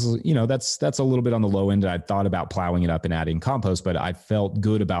 And I was, that's a little bit on the low end. I thought about plowing it up and adding compost, but I felt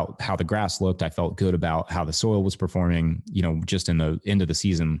good about how the grass looked. I felt good about how the soil was performing, just in the end of the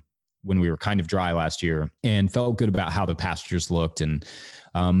season when we were kind of dry last year, and felt good about how the pastures looked, and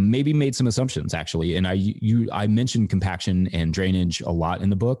maybe made some assumptions actually. And I mentioned compaction and drainage a lot in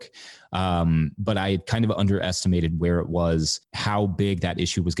the book, but I kind of underestimated where it was, how big that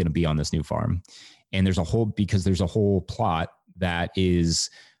issue was going to be on this new farm. And there's a whole plot that is,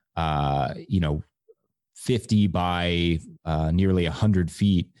 50 by nearly 100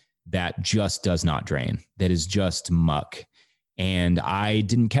 feet that just does not drain, that is just muck. And I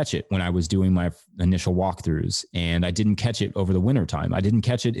didn't catch it when I was doing my initial walkthroughs, and I didn't catch it over the winter time. I didn't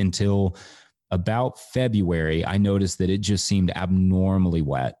catch it until about February. I noticed that it just seemed abnormally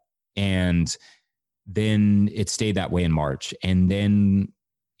wet. And then it stayed that way in March. And then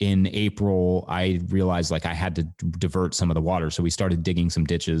in April, I realized like I had to divert some of the water. So we started digging some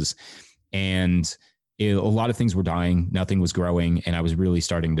ditches, and a lot of things were dying. Nothing was growing. And I was really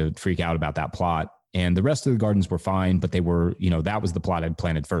starting to freak out about that plot. And the rest of the gardens were fine, but they were, that was the plot I'd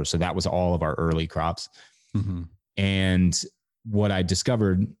planted first. So that was all of our early crops. Mm-hmm. And what I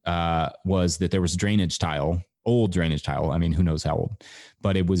discovered was that there was drainage tile, old drainage tile. I mean, who knows how old,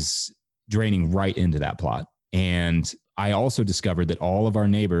 but it was draining right into that plot. And I also discovered that all of our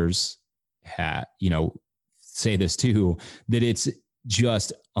neighbors had, say this too, that it's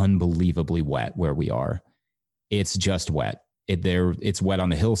just unbelievably wet where we are. It's just wet. It's wet on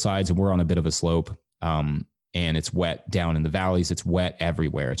the hillsides, and we're on a bit of a slope. And it's wet down in the valleys. It's wet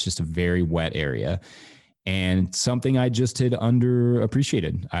everywhere. It's just a very wet area. And something I just had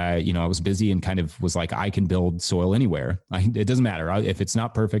underappreciated. I was busy and kind of was like, I can build soil anywhere. It doesn't matter. If it's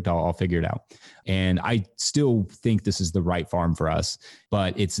not perfect, I'll figure it out. And I still think this is the right farm for us,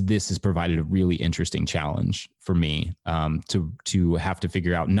 but this has provided a really interesting challenge for me to have to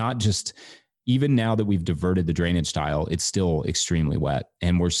figure out, not just, even now that we've diverted the drainage tile, it's still extremely wet,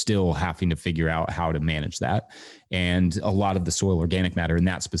 and we're still having to figure out how to manage that. And a lot of the soil organic matter in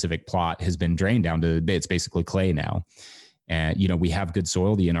that specific plot has been drained down to, it's basically clay now. And, we have good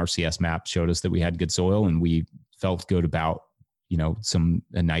soil. The NRCS map showed us that we had good soil, and we felt good about,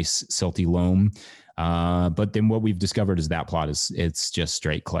 a nice silty loam. But then what we've discovered is that plot it's just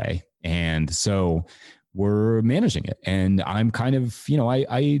straight clay. And so we're managing it. And I'm kind of,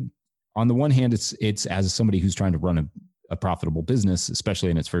 I on the one hand, it's as somebody who's trying to run a profitable business, especially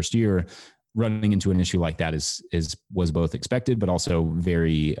in its first year, running into an issue like that was both expected, but also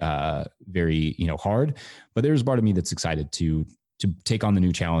very, very, hard. But there's part of me that's excited to take on the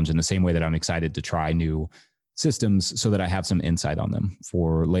new challenge in the same way that I'm excited to try new systems so that I have some insight on them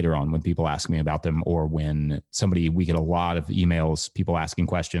for later on when people ask me about them, or when we get a lot of emails, people asking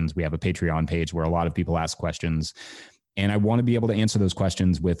questions. We have a Patreon page where a lot of people ask questions. And I want to be able to answer those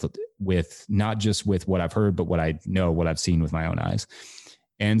questions with not just with what I've heard, but what I know, what I've seen with my own eyes.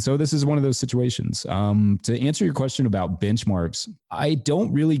 And so this is one of those situations. To answer your question about benchmarks, I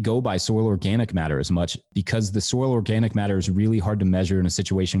don't really go by soil organic matter as much, because the soil organic matter is really hard to measure in a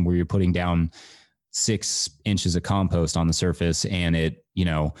situation where you're putting down 6 inches of compost on the surface, and it,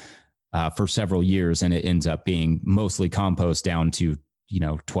 for several years, and it ends up being mostly compost down to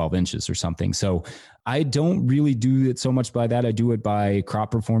 12 inches or something. So I don't really do it so much by that. I do it by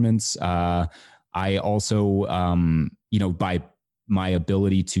crop performance. I also, by my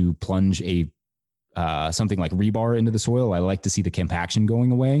ability to plunge something like rebar into the soil. I like to see the compaction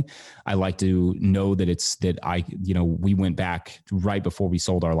going away. I like to know that we went back right before we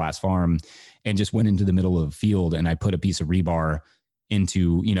sold our last farm and just went into the middle of the field, and I put a piece of rebar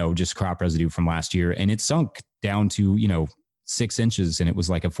into, just crop residue from last year, and it sunk down to, 6 inches, and it was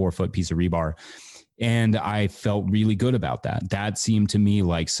like a 4-foot piece of rebar. And I felt really good about that. That seemed to me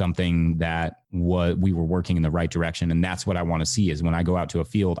like something that we were working in the right direction. And that's what I want to see, is when I go out to a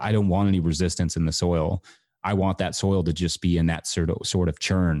field, I don't want any resistance in the soil. I want that soil to just be in that sort of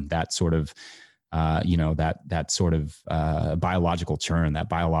churn, that sort of, that sort of biological churn, that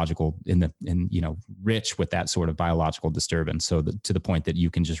biological rich with that sort of biological disturbance. So to the point that you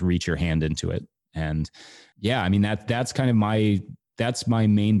can just reach your hand into it. And yeah, I mean, that's kind of that's my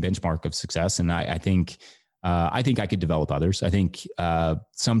main benchmark of success. And I think I could develop others. I think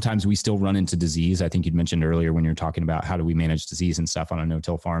sometimes we still run into disease. I think you'd mentioned earlier when you're talking about how do we manage disease and stuff on a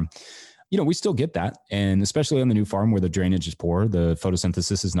no-till farm, we still get that. And especially on the new farm where the drainage is poor, the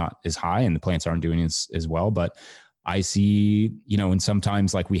photosynthesis is not as high and the plants aren't doing as well. But I see, and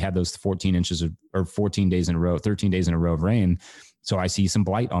sometimes like we had those 14 days in a row, 13 days in a row of rain. So I see some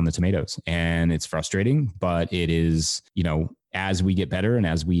blight on the tomatoes, and it's frustrating, but it is, as we get better and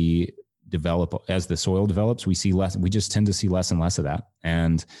as we develop, as the soil develops, we just tend to see less and less of that.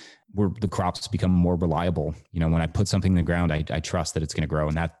 And the crops become more reliable. When I put something in the ground, I trust that it's going to grow.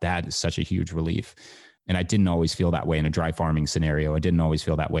 And that is such a huge relief. And I didn't always feel that way in a dry farming scenario. I didn't always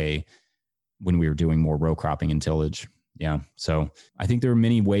feel that way when we were doing more row cropping and tillage. Yeah. So I think there are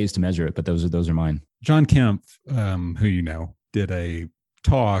many ways to measure it, but those are mine. John Kemp, who did a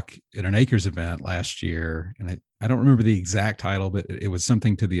talk at an Acres event last year. And I don't remember the exact title, but it was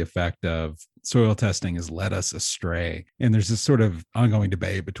something to the effect of soil testing has led us astray. And there's this sort of ongoing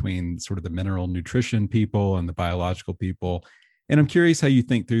debate between sort of the mineral nutrition people and the biological people. And I'm curious how you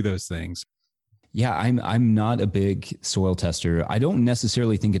think through those things. Yeah, I'm not a big soil tester. I don't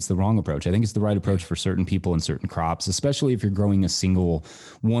necessarily think it's the wrong approach. I think it's the right approach for certain people and certain crops, especially if you're growing a single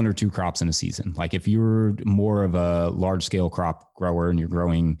 1 or 2 crops in a season. Like if you're more of a large scale crop grower and you're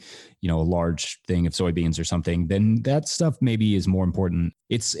growing, a large thing of soybeans or something, then that stuff maybe is more important.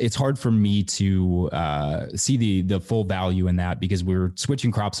 It's hard for me to see the full value in that because we're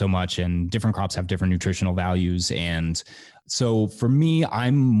switching crops so much and different crops have different nutritional values. And so for me,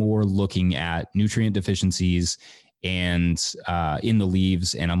 I'm more looking at nutrient deficiencies and in the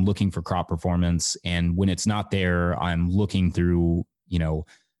leaves, and I'm looking for crop performance. And when it's not there, I'm looking through,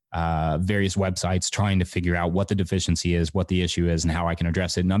 various websites trying to figure out what the deficiency is, what the issue is, and how I can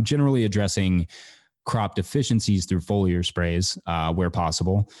address it. And I'm generally addressing crop deficiencies through foliar sprays where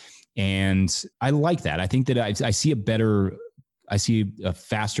possible. And I like that. I think that I see a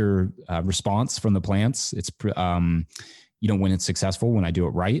faster response from the plants. It's when it's successful, when I do it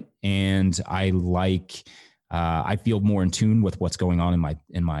right. And I feel more in tune with what's going on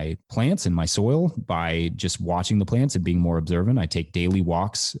in my plants and my soil by just watching the plants and being more observant. I take daily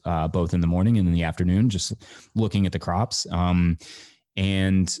walks, both in the morning and in the afternoon, just looking at the crops,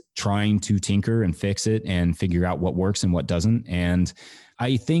 and trying to tinker and fix it and figure out what works and what doesn't. And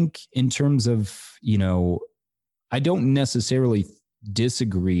I think in terms of, I don't necessarily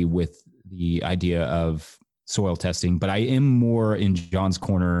disagree with the idea of soil testing, but I am more in John's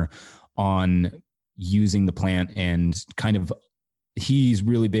corner on using the plant and he's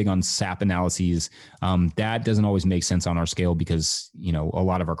really big on sap analyses. That doesn't always make sense on our scale because, a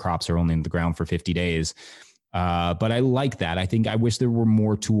lot of our crops are only in the ground for 50 days. But I like that. I wish there were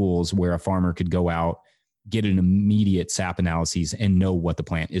more tools where a farmer could go out, get an immediate sap analysis and know what the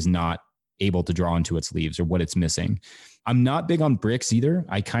plant is not able to draw into its leaves or what it's missing. I'm not big on bricks either.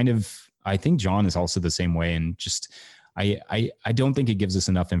 I think John is also the same way. And just, I don't think it gives us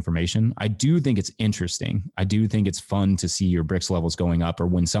enough information. I do think it's interesting. I do think it's fun to see your bricks levels going up or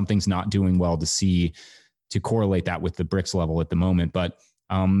when something's not doing well to correlate that with the bricks level at the moment. But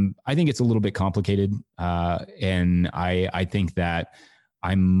I think it's a little bit complicated. And I think that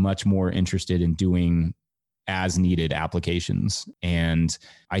I'm much more interested in doing as needed applications. And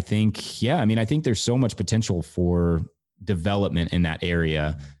I think, I think there's so much potential for development in that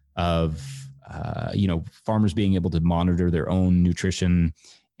area of, farmers being able to monitor their own nutrition.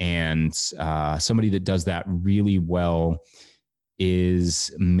 And somebody that does that really well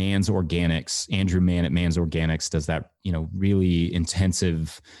is Mann's Organics. Andrew Mann at Mann's Organics does that, really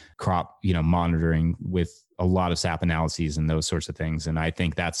intensive crop, monitoring with a lot of sap analyses and those sorts of things. And I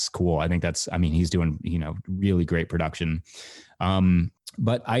think that's cool. I think he's doing, really great production.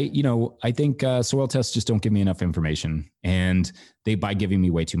 But I think soil tests just don't give me enough information, and by giving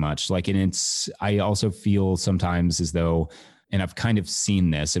me way too much. I also feel sometimes as though, and I've kind of seen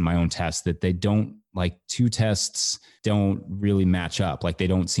this in my own tests, that they don't, like, 2 tests don't really match up. Like, they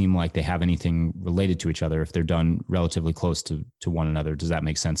don't seem like they have anything related to each other if they're done relatively close to one another. Does that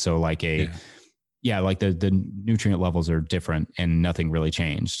make sense? So like the nutrient levels are different and nothing really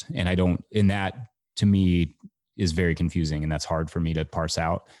changed. And that to me is very confusing, and that's hard for me to parse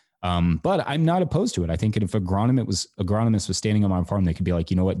out. But I'm not opposed to it. I think if agronomist was standing on my farm, they could be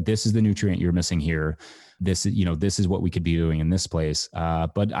like, you know what, this is the nutrient you're missing here. This is what we could be doing in this place.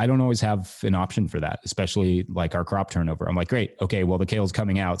 But I don't always have an option for that, especially like our crop turnover. I'm like, great. Okay. Well, the kale's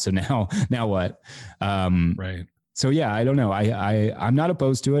coming out. So now what? Right. So yeah, I don't know. I'm not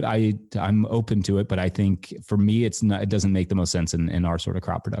opposed to it. I'm open to it, but I think for me, it doesn't make the most sense in our sort of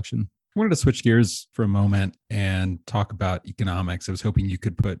crop production. I wanted to switch gears for a moment and talk about economics. I was hoping you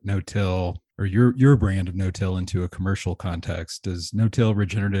could put no-till or your brand of no-till into a commercial context. Does no-till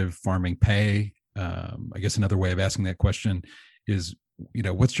regenerative farming pay? I guess another way of asking that question is,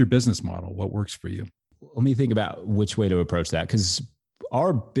 what's your business model? What works for you? Let me think about which way to approach that, because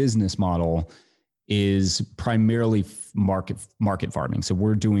our business model is primarily market farming. So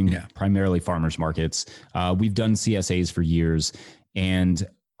we're doing primarily farmers markets. We've done CSAs for years, and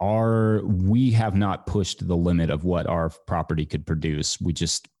we have not pushed the limit of what our property could produce. We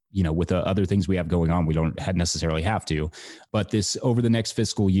just, with the other things we have going on, we don't necessarily have to. But over the next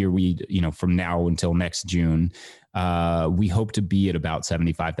fiscal year, from now until next June, we hope to be at about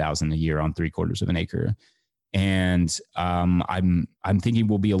 75,000 a year on 3/4 of an acre. And I'm thinking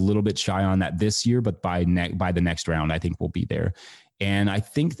we'll be a little bit shy on that this year, but by the next round, I think we'll be there. And I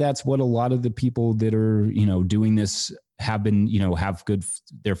think that's what a lot of the people that are, doing this have been, have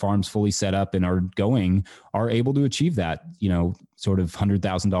their farms fully set up and are able to achieve that, sort of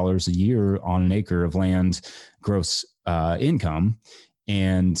 $100,000 a year on an acre of land gross income.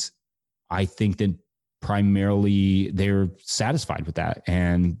 And I think that primarily they're satisfied with that.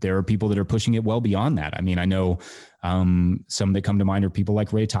 And there are people that are pushing it well beyond that. I mean, I know some that come to mind are people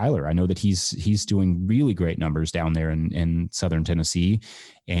like Ray Tyler. I know that he's doing really great numbers down there in Southern Tennessee,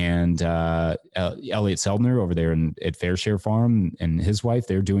 and Elliot Seldner over there at Fair Share Farm and his wife,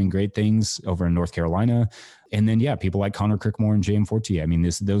 they're doing great things over in North Carolina. And then, people like Connor Crickmore and J.M. Fortier. I mean,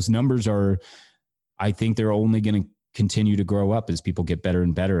 those numbers I think they're only going to continue to grow up as people get better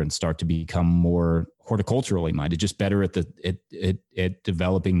and better and start to become more horticulturally minded, just better at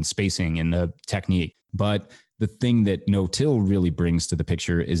developing spacing and the technique. But the thing that no-till really brings to the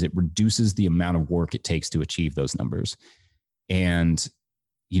picture is it reduces the amount of work it takes to achieve those numbers. And,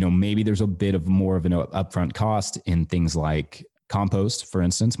 maybe there's a bit of more of an upfront cost in things like compost, for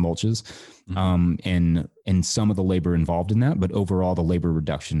instance, mulches, and some of the labor involved in that, but overall the labor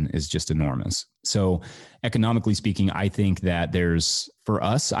reduction is just enormous. So economically speaking, I think that for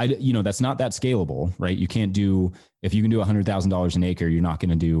us, that's not that scalable, right? You can't if you can do $100,000 an acre, you're not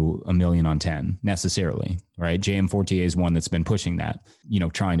going to do $1 million on 10 necessarily, right? J.M. Fortier is one that's been pushing that,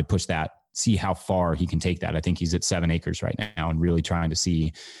 trying to push that, see how far he can take that. I think he's at 7 acres right now and really trying to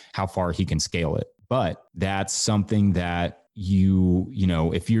see how far he can scale it. But that's something that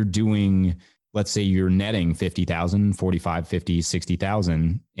if you're doing, let's say you're netting 50,000, 45, 50,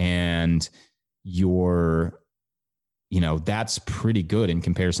 60,000, and that's pretty good in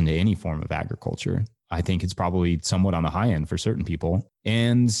comparison to any form of agriculture. I think it's probably somewhat on the high end for certain people.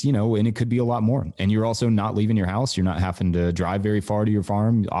 And, and it could be a lot more. And you're also not leaving your house. You're not having to drive very far to your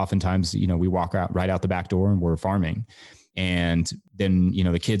farm. Oftentimes, we walk right out the back door and we're farming. And then,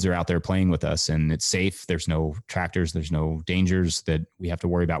 the kids are out there playing with us and it's safe. There's no tractors. There's no dangers that we have to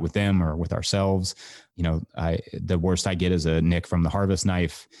worry about with them or with ourselves. The worst I get is a nick from the harvest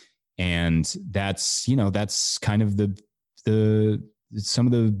knife. And that's kind of some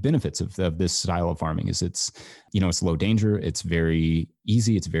of the benefits of this style of farming is it's low danger. It's very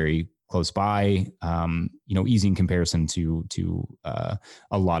easy. It's very close by, easy in comparison to a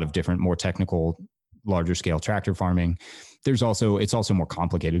lot of different, more technical, larger scale tractor farming. It's also more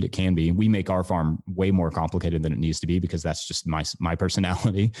complicated. It can be. We make our farm way more complicated than it needs to be because that's just my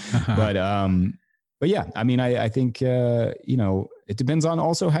personality. But yeah, I mean, I think, it depends on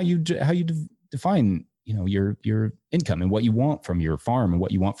also how you define, your income and what you want from your farm and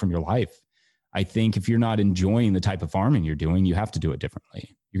what you want from your life. I think if you're not enjoying the type of farming you're doing, you have to do it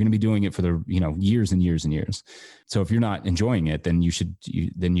differently. You're going to be doing it for the, years and years and years. So if you're not enjoying it, then you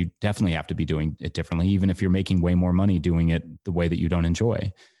definitely have to be doing it differently. Even if you're making way more money doing it the way that you don't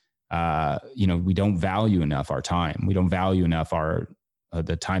enjoy. We don't value enough our time. We don't value enough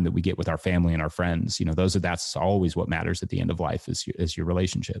the time that we get with our family and our friends. That's always what matters at the end of life is your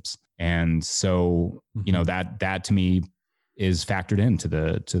relationships. And so, that to me is factored into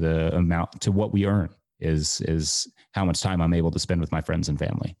the amount to what we earn is how much time I'm able to spend with my friends and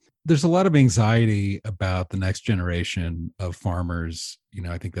family. There's a lot of anxiety about the next generation of farmers.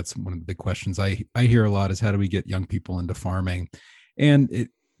 I think that's one of the big questions I hear a lot is how do we get young people into farming? And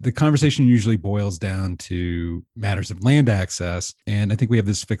the conversation usually boils down to matters of land access. And I think we have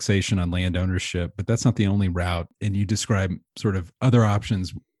this fixation on land ownership, but that's not the only route. And you describe sort of other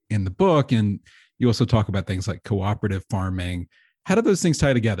options in the book. And you also talk about things like cooperative farming. How do those things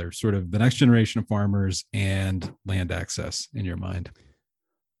tie together, sort of the next generation of farmers and land access in your mind?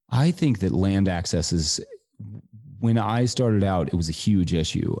 I think that land access when I started out, it was a huge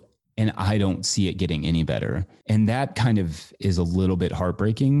issue. And I don't see it getting any better. And that kind of is a little bit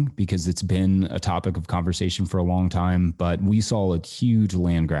heartbreaking because it's been a topic of conversation for a long time, but we saw a huge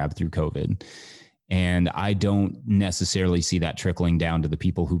land grab through COVID. And I don't necessarily see that trickling down to the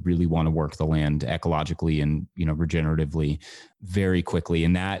people who really want to work the land ecologically and, regeneratively very quickly.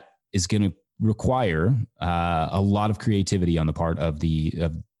 And that is going to require a lot of creativity on the part of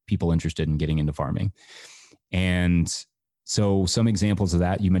people interested in getting into farming. And so some examples of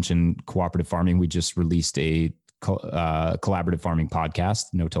that, you mentioned cooperative farming. We just released a collaborative farming podcast,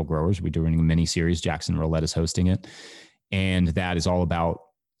 No Till Growers. We're doing a mini series. Jackson Roulette is hosting it. And that is all about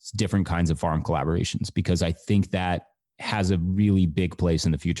different kinds of farm collaborations, because I think that has a really big place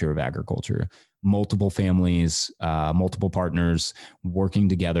in the future of agriculture. Multiple families, multiple partners working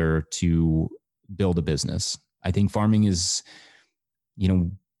together to build a business. I think farming is,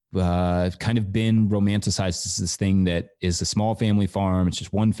 kind of been romanticized as this thing that is a small family farm. It's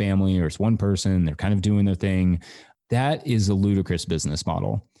just one family or it's one person. They're kind of doing their thing. That is a ludicrous business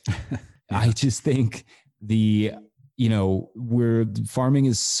model. Yeah. I just think where farming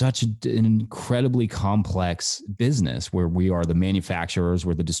is such an incredibly complex business where we are the manufacturers,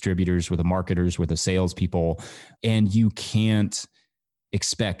 we're the distributors, we're the marketers, we're the salespeople, and you can't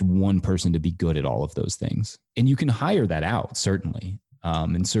expect one person to be good at all of those things. And you can hire that out, certainly.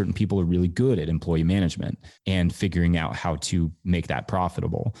 And certain people are really good at employee management and figuring out how to make that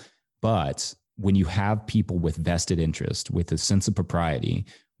profitable. But when you have people with vested interest, with a sense of propriety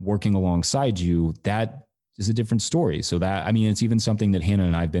working alongside you, that is a different story. So that, I mean, it's even something that Hannah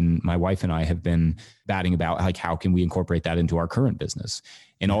and my wife and I have been batting about, like, how can we incorporate that into our current business?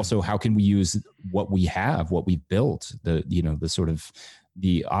 And also, how can we use what we have, what we've built, the sort of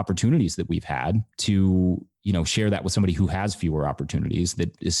the opportunities that we've had to, share that with somebody who has fewer opportunities,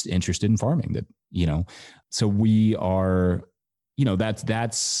 that is interested in farming, so we are,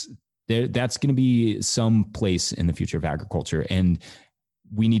 that's going to be some place in the future of agriculture. And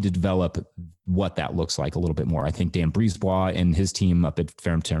we need to develop what that looks like a little bit more. I think Dan Brisebois and his team up at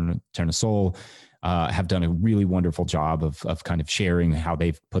Ferme Tournesol have done a really wonderful job of kind of sharing how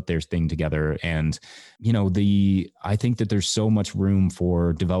they've put their thing together. And, I think that there's so much room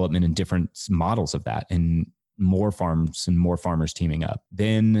for development in different models of that, and more farms and more farmers teaming up.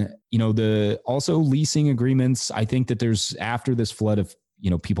 Then, also leasing agreements. I think that there's, after this flood of,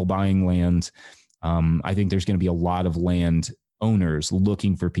 people buying land, I think there's going to be a lot of land owners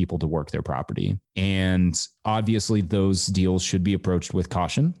looking for people to work their property. And obviously those deals should be approached with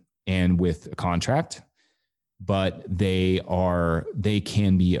caution and with a contract, but they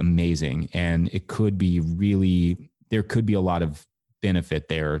can be amazing. And it could be there could be a lot of benefit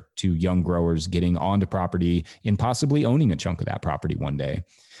there to young growers getting onto property and possibly owning a chunk of that property one day.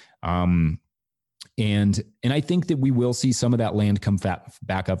 And I think that we will see some of that land come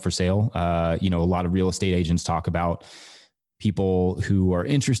back up for sale. A lot of real estate agents talk about people who are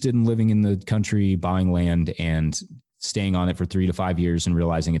interested in living in the country, buying land and staying on it for 3 to 5 years and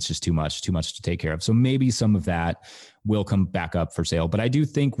realizing it's just too much to take care of. So maybe some of that will come back up for sale. But I do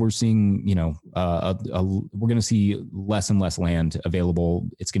think we're seeing, we're going to see less and less land available.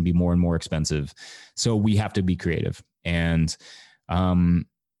 It's going to be more and more expensive. So we have to be creative. And,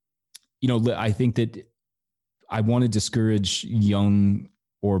 I think that I want to discourage young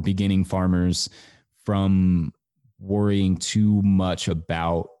or beginning farmers from worrying too much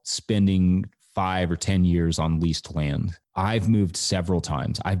about spending 5 or 10 years on leased land. I've moved several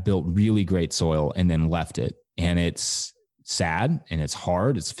times. I've built really great soil and then left it. And it's sad and it's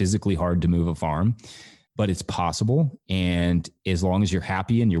hard. It's physically hard to move a farm, but it's possible. And as long as you're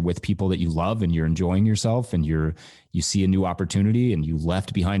happy and you're with people that you love and you're enjoying yourself and you see a new opportunity and you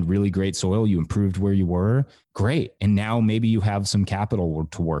left behind really great soil, you improved where you were, great. And now maybe you have some capital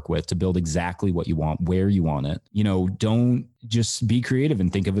to work with to build exactly what you want, where you want it. Don't just be creative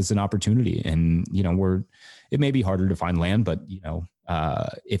and think of it as an opportunity. And, it may be harder to find land, but,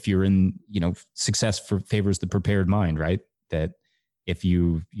 if you're in, success favors the prepared mind, right? That if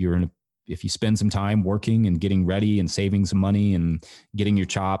you spend some time working and getting ready and saving some money and getting your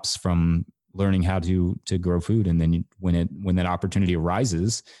chops from learning how to grow food, and then when that opportunity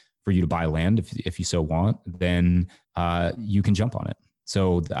arises for you to buy land, if you so want, then you can jump on it.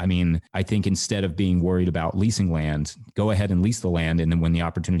 So, I think instead of being worried about leasing land, go ahead and lease the land. And then when the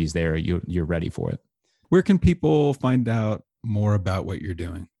opportunity is there, you're ready for it. Where can people find out more about what you're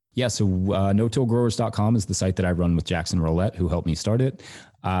doing? Yeah. So no-tillgrowers.com is the site that I run with Jackson Roulette, who helped me start it.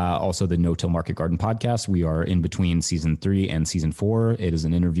 Also the No Till Market Garden podcast. We are in between season 3 and season 4. It is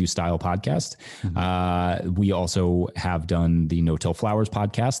an interview style podcast. Mm-hmm. We also have done the No Till Flowers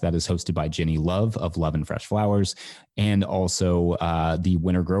podcast that is hosted by Jenny Love of Love and Fresh Flowers. And also the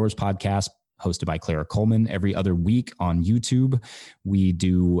Winter Growers podcast, hosted by Clara Coleman. Every other week on YouTube, we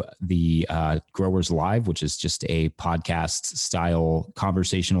do the Growers Live, which is just a podcast style,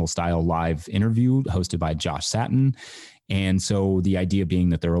 conversational style live interview hosted by Josh Satin. And so the idea being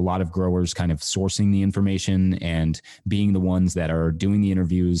that there are a lot of growers kind of sourcing the information and being the ones that are doing the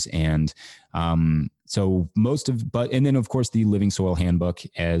interviews. And and then of course the Living Soil Handbook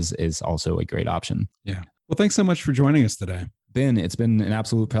is also a great option. Yeah. Well, thanks so much for joining us today. Ben, it's been an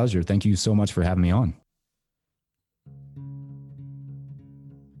absolute pleasure. Thank you so much for having me on.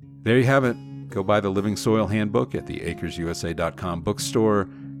 There you have it. Go buy the Living Soil Handbook at the acresusa.com bookstore.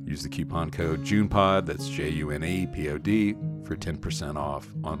 Use the coupon code JUNEPOD, that's JUNEPOD, for 10% off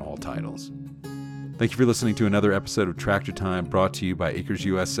on all titles. Thank you for listening to another episode of Tractor Time, brought to you by Acres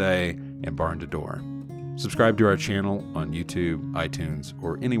USA and Barn to Door. Subscribe to our channel on YouTube, iTunes,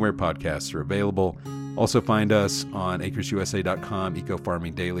 or anywhere podcasts are available. Also find us on acresusa.com,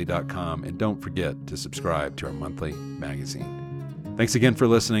 ecofarmingdaily.com, and don't forget to subscribe to our monthly magazine. Thanks again for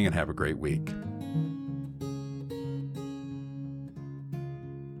listening and have a great week.